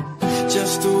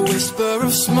 just a whisper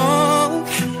of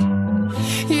smoke,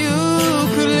 you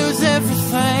could lose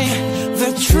everything.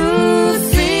 The truth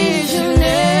is you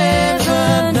never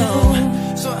know.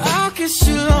 So I'll kiss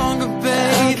you longer,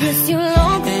 babe. Kiss you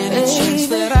longer, Any chance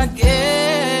baby. that I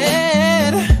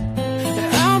get,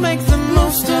 I'll make the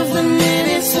most of the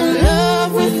minutes of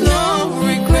love with no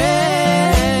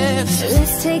regrets.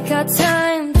 Let's take our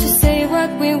time to say what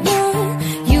we want,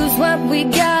 use what we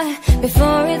got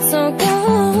before it's all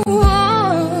gone.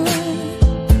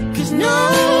 'Cause no,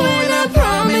 when I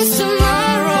promise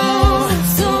tomorrow.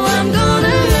 So I'm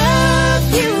gonna love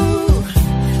you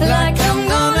like I'm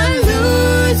gonna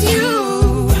lose you.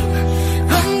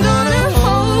 I'm gonna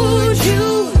hold you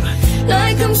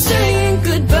like I'm saying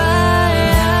goodbye.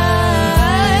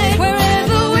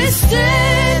 Wherever we're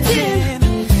standing,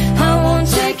 I won't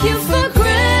take you for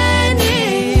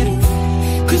granted,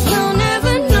 'cause we'll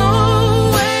never know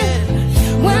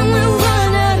when we'll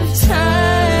run out of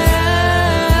time.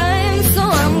 So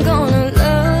I'm gonna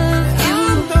love you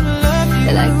I'm gonna love you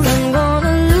like I'm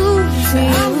gonna lose you.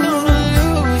 I'm gonna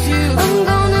lose you. I'm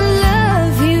gonna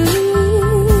love you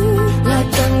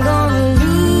like I'm gonna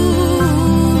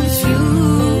lose you.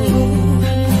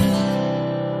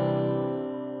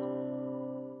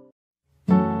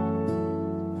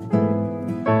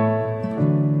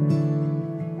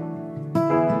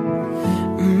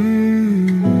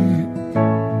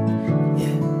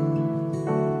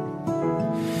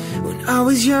 When I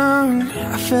was young,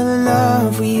 I fell in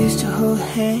love. We used to hold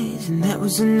hands, and that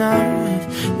was enough.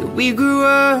 Then we grew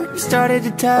up, started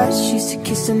to touch. Used to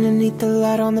kiss underneath the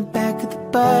light on the back of the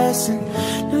bus. And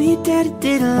no, your daddy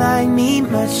didn't like me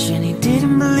much, and he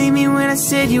didn't believe me when I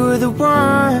said you were the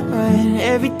one.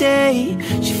 Every day,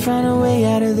 she'd find a way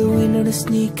out of the window to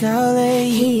sneak out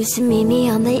late. He used to meet me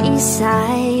on the east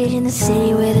side, in the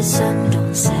city where the sun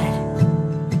don't set.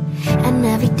 And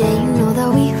every day you know that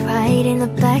we ride in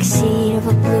the backseat of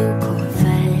a blue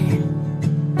Corvette.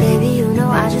 Baby, you know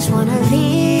I just wanna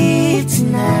leave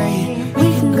tonight. We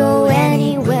can go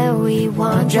anywhere we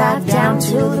want, drive down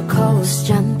to the coast,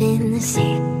 jump in the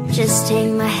sea. Just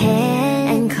take my hand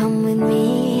and come with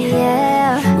me,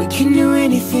 yeah. We can do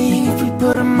anything if we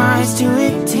put our minds to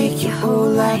it. Take your whole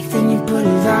life, then you put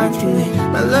a line through it.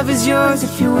 My love is yours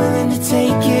if you're willing to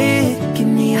take it. Give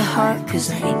me a heart,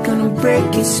 'cause I ain't gonna break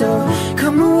it. So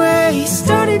come away,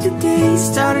 start a new day,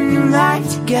 start a new life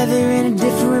together in a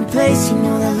different place. You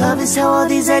know that love is how all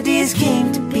these ideas came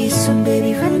to be. So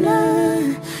baby, run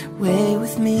away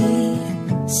with me.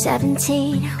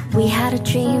 17, we had a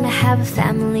dream to have a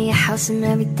family, a house and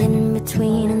everything in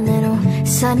between. And then oh,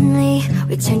 suddenly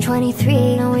we turned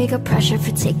 23 and we got pressure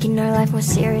for taking our life more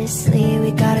seriously. We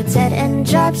got a dead-end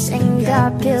jobs and got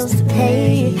bills to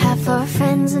pay, half our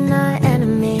friends and our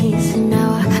enemies. And now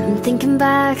I'm thinking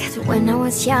back to when I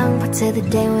was young, back to the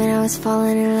day when I was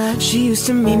falling in love. She used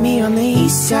to meet me on the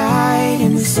east side,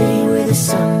 in the city where the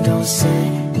sun don't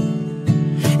set.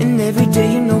 And every day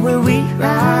you know where we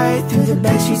ride, through the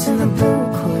back streets in the blue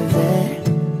Corvette.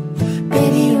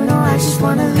 Baby, you know I just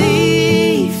wanna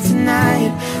leave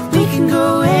tonight. We can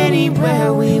go anywhere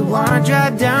we want,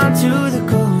 drive down to the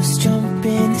coast, jump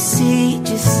in the sea.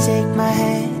 Just take my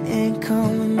hand and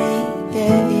come with me,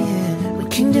 yeah, yeah. We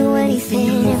can do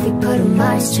anything if we put our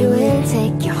minds to it.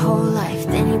 Take your whole life,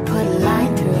 then you put a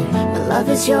line through it. My love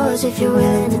is yours if you're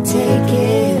willing to take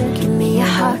it. Give me a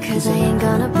heart, cause I ain't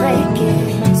gonna break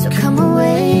it. So come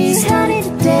away, starting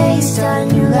today, start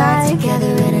a new life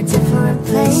together in a different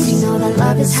place. You know that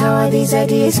love is how all these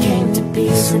ideas came to be.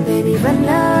 So baby, run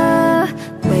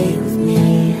away with me.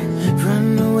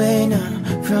 Run away now,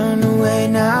 run away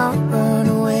now, run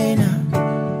away now.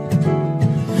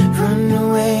 Run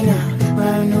away now,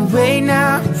 run away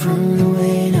now, run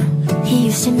away now. He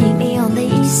used to meet me on the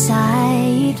east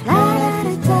side.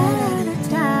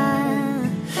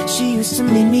 She used to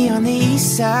meet me on the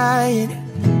east side.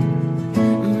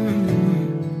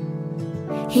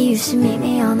 He used to meet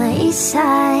me on the east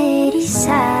side, east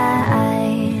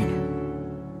side.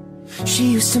 She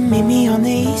used to meet me on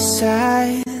the east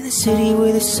side, the city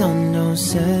where the sun don't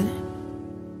set.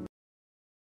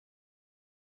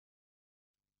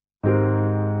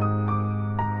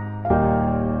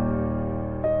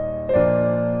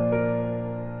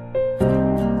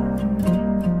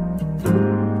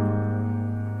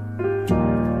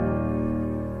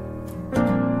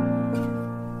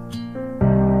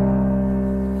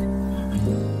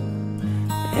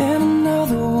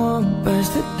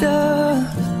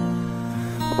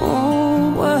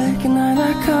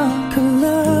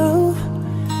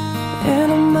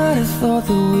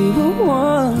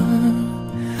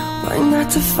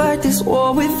 To fight this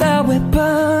war without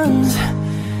weapons.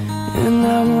 And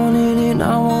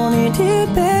I wanted it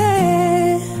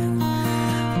bad.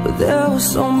 But there were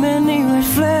so many red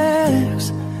flags.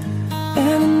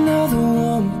 And another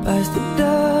one bites the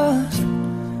dust.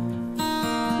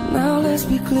 Now let's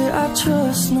be clear, I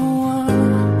trust no one.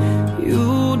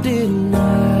 You did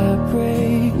not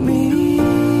break me.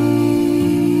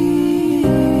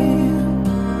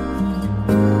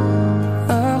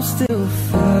 I'm still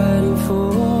fighting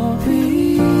for peace.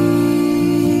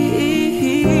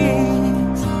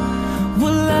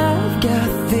 Well, I've got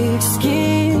thick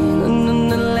skin and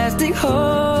an elastic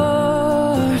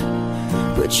heart,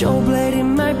 but your blade, it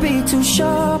might be too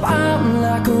sharp. I'm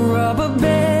like a rubber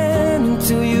band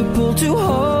until you pull too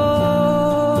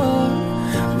hard.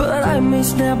 But I may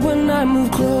snap when I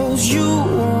move close. You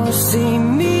won't see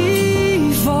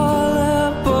me fall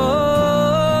apart.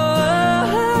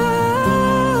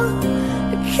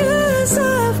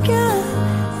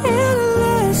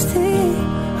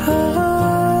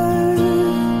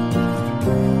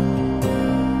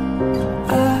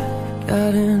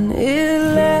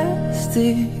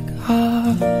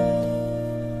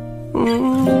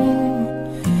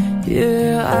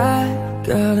 Yeah, I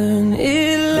got an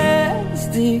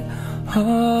elastic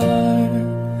heart.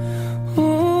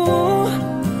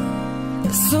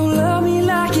 So love me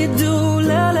like you do,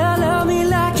 love me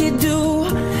like you do,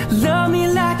 love me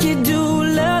like you do,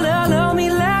 love me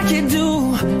like you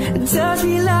do, touch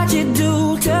me like you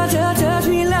do, touch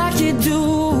me like you do.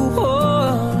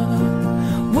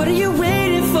 What are you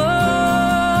waiting for?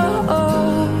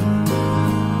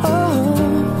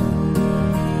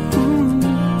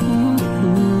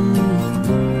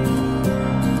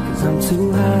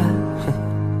 Too high.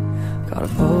 Call the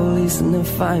police and the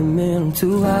fireman, I'm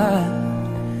too high.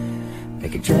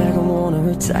 Make a dragon wanna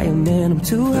retire, man, I'm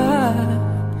too high.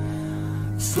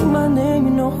 See my name,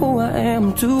 you know who I am,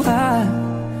 I'm too high.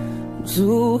 I'm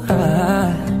too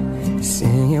high.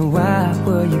 Singing, why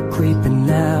were you creeping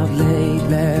out late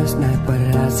last night?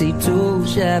 But I see two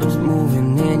shadows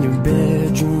moving in your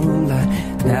bedroom light.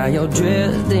 Now you're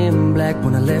dressed in black,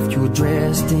 when I left you were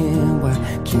dressed in white.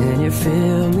 Can you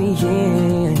feel me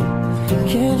in?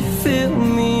 Can you feel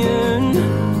me in?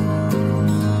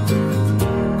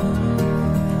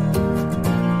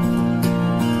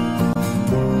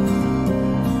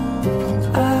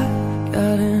 I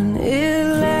got an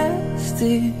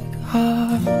elastic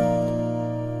heart.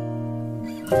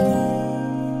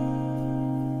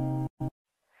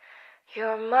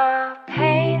 You're my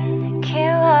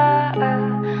painkiller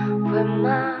when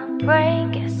my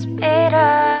brain gets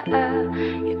bitter.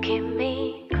 You keep me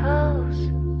close.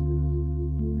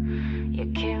 You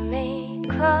keep me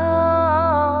close.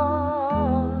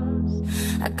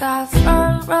 I got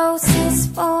front row seats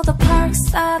for the parks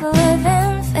that I live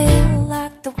in. Feel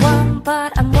like the one,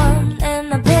 but I'm one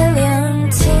in a billion.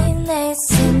 Teenage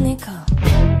cynical,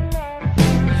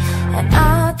 and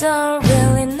I don't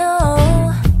really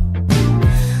know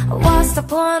what's the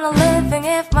point of living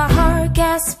if my heart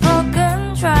gets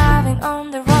broken. Driving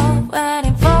on the road,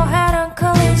 waiting for head-on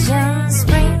collisions.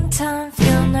 Springtime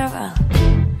funeral,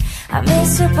 I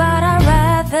miss you but I'd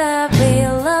rather be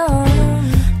alone.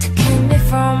 To keep me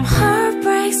from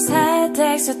heartbreaks,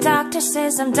 headaches, the doctor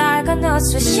says I'm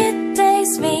diagnosed with shit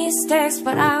days, mistakes.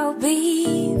 But I'll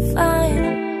be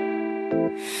fine.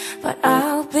 But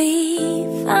I'll be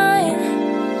fine.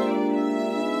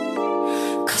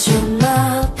 'Cause you're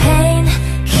mine.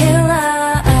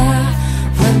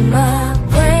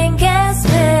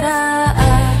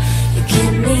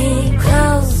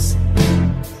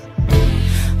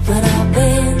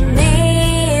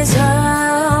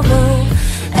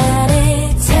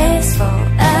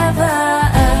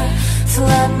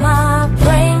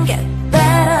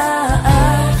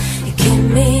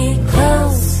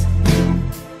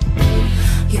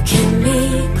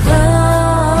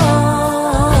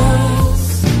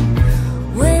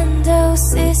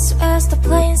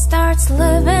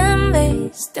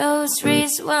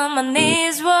 while my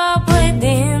knees were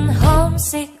bleeding,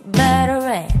 homesick,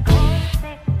 battery.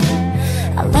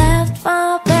 I left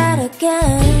my bed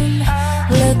again,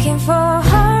 looking for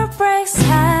heartbreaks,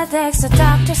 headaches. The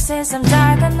doctor says I'm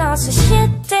diagnosed with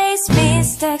shit days,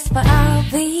 mistakes, but I'll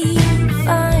be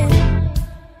fine.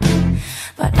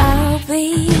 But I'll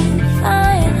be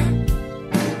fine.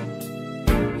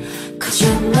 'Cause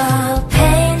you're my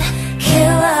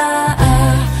painkiller.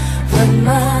 When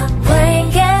my brain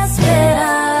gets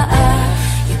bitter,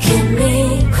 you keep me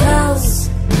close.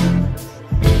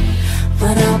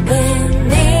 When I've been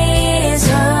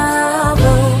miserable,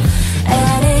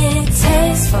 and it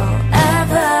takes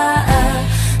forever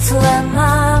to let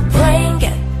my brain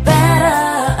get better.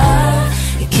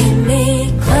 You keep me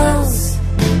close.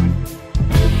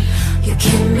 You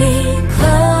keep me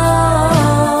close.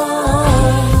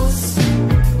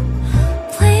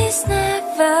 Please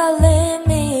never leave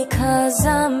me, 'cause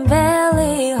I'm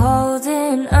barely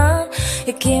holding on.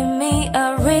 You give me a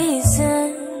reason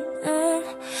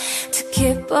to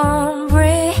keep on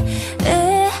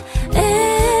breathing.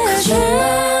 'Cause you're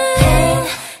my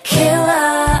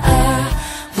painkiller.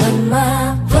 When my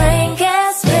brain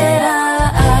gets bitter,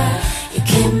 you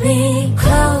keep me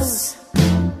close.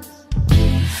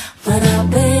 When I've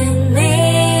been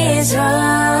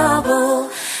miserable,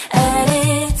 and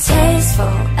it takes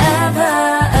forever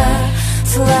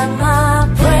to let my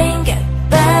brain get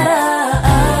better.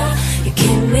 You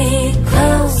keep me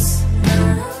close.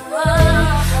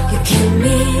 You keep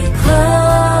me close.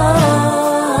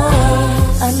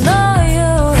 I know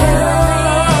you hear me.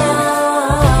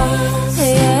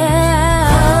 Yeah.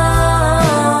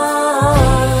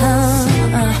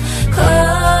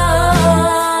 Close.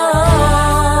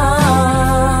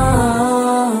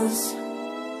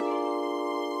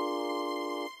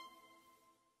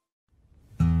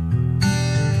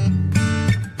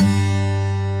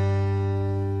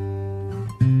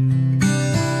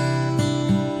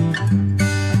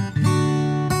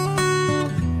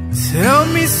 Tell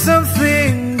me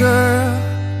something, girl.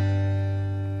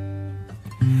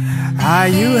 Are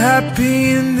you happy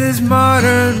in this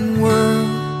modern world?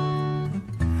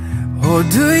 Or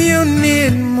do you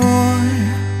need more?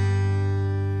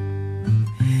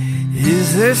 Is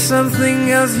there something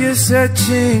else you're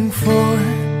searching for?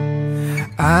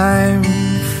 I'm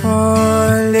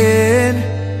falling.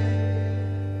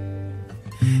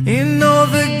 In all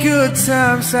the good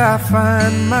times I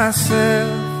find myself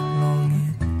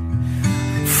longing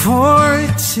for a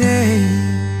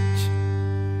change,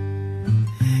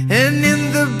 and in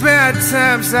the bad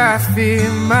times I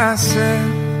feel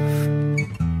myself.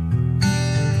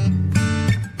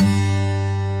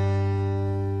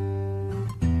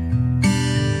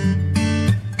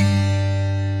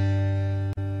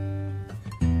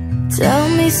 Tell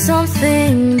me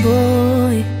something,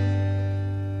 boy.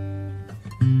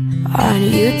 Aren't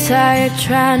you tired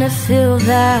trying to fill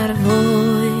that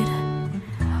void?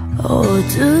 Or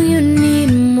do you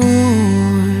need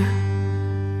more?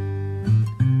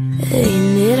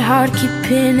 Ain't it hard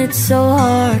keeping it so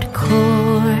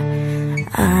hardcore?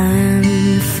 I'm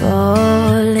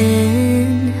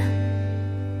falling.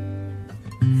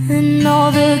 In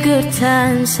all the good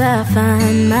times I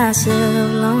find myself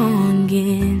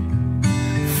longing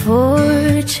for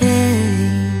a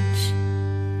change,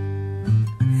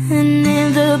 and in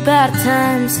the bad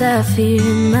times I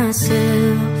feel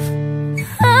myself.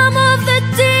 I'm off the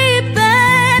deep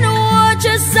end, watch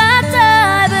as I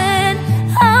dive in.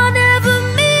 I'll never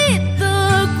meet the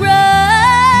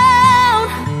ground,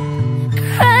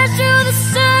 crash to the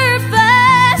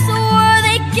surface where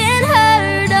they can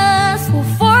hurt us.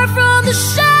 We're far from the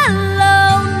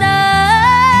shallow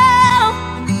now.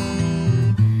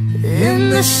 In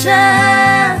the shallow,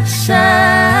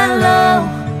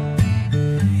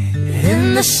 in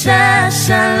the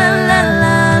shallow,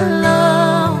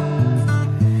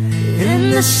 in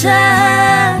the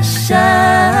shallow,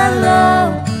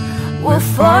 we're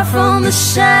far from the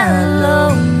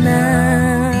shallow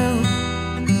now.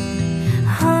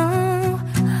 Oh,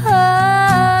 oh,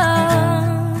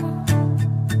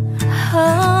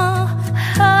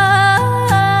 oh, oh,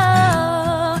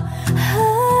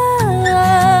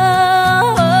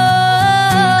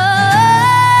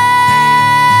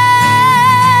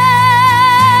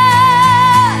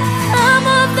 I'm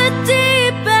off the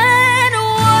deep end,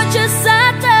 watch as I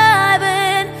dive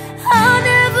in. I'll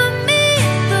never meet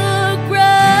the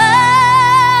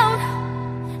ground,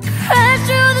 crash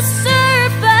to the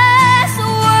surface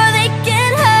where they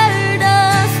can hurt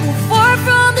us. We're far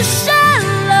from the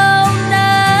shallow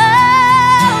now.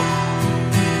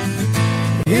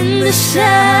 In the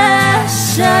shallow,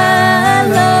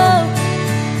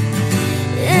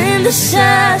 in the the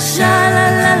shy, shy, la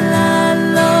la la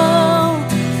low.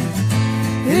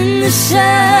 In the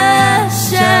shy,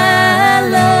 shy.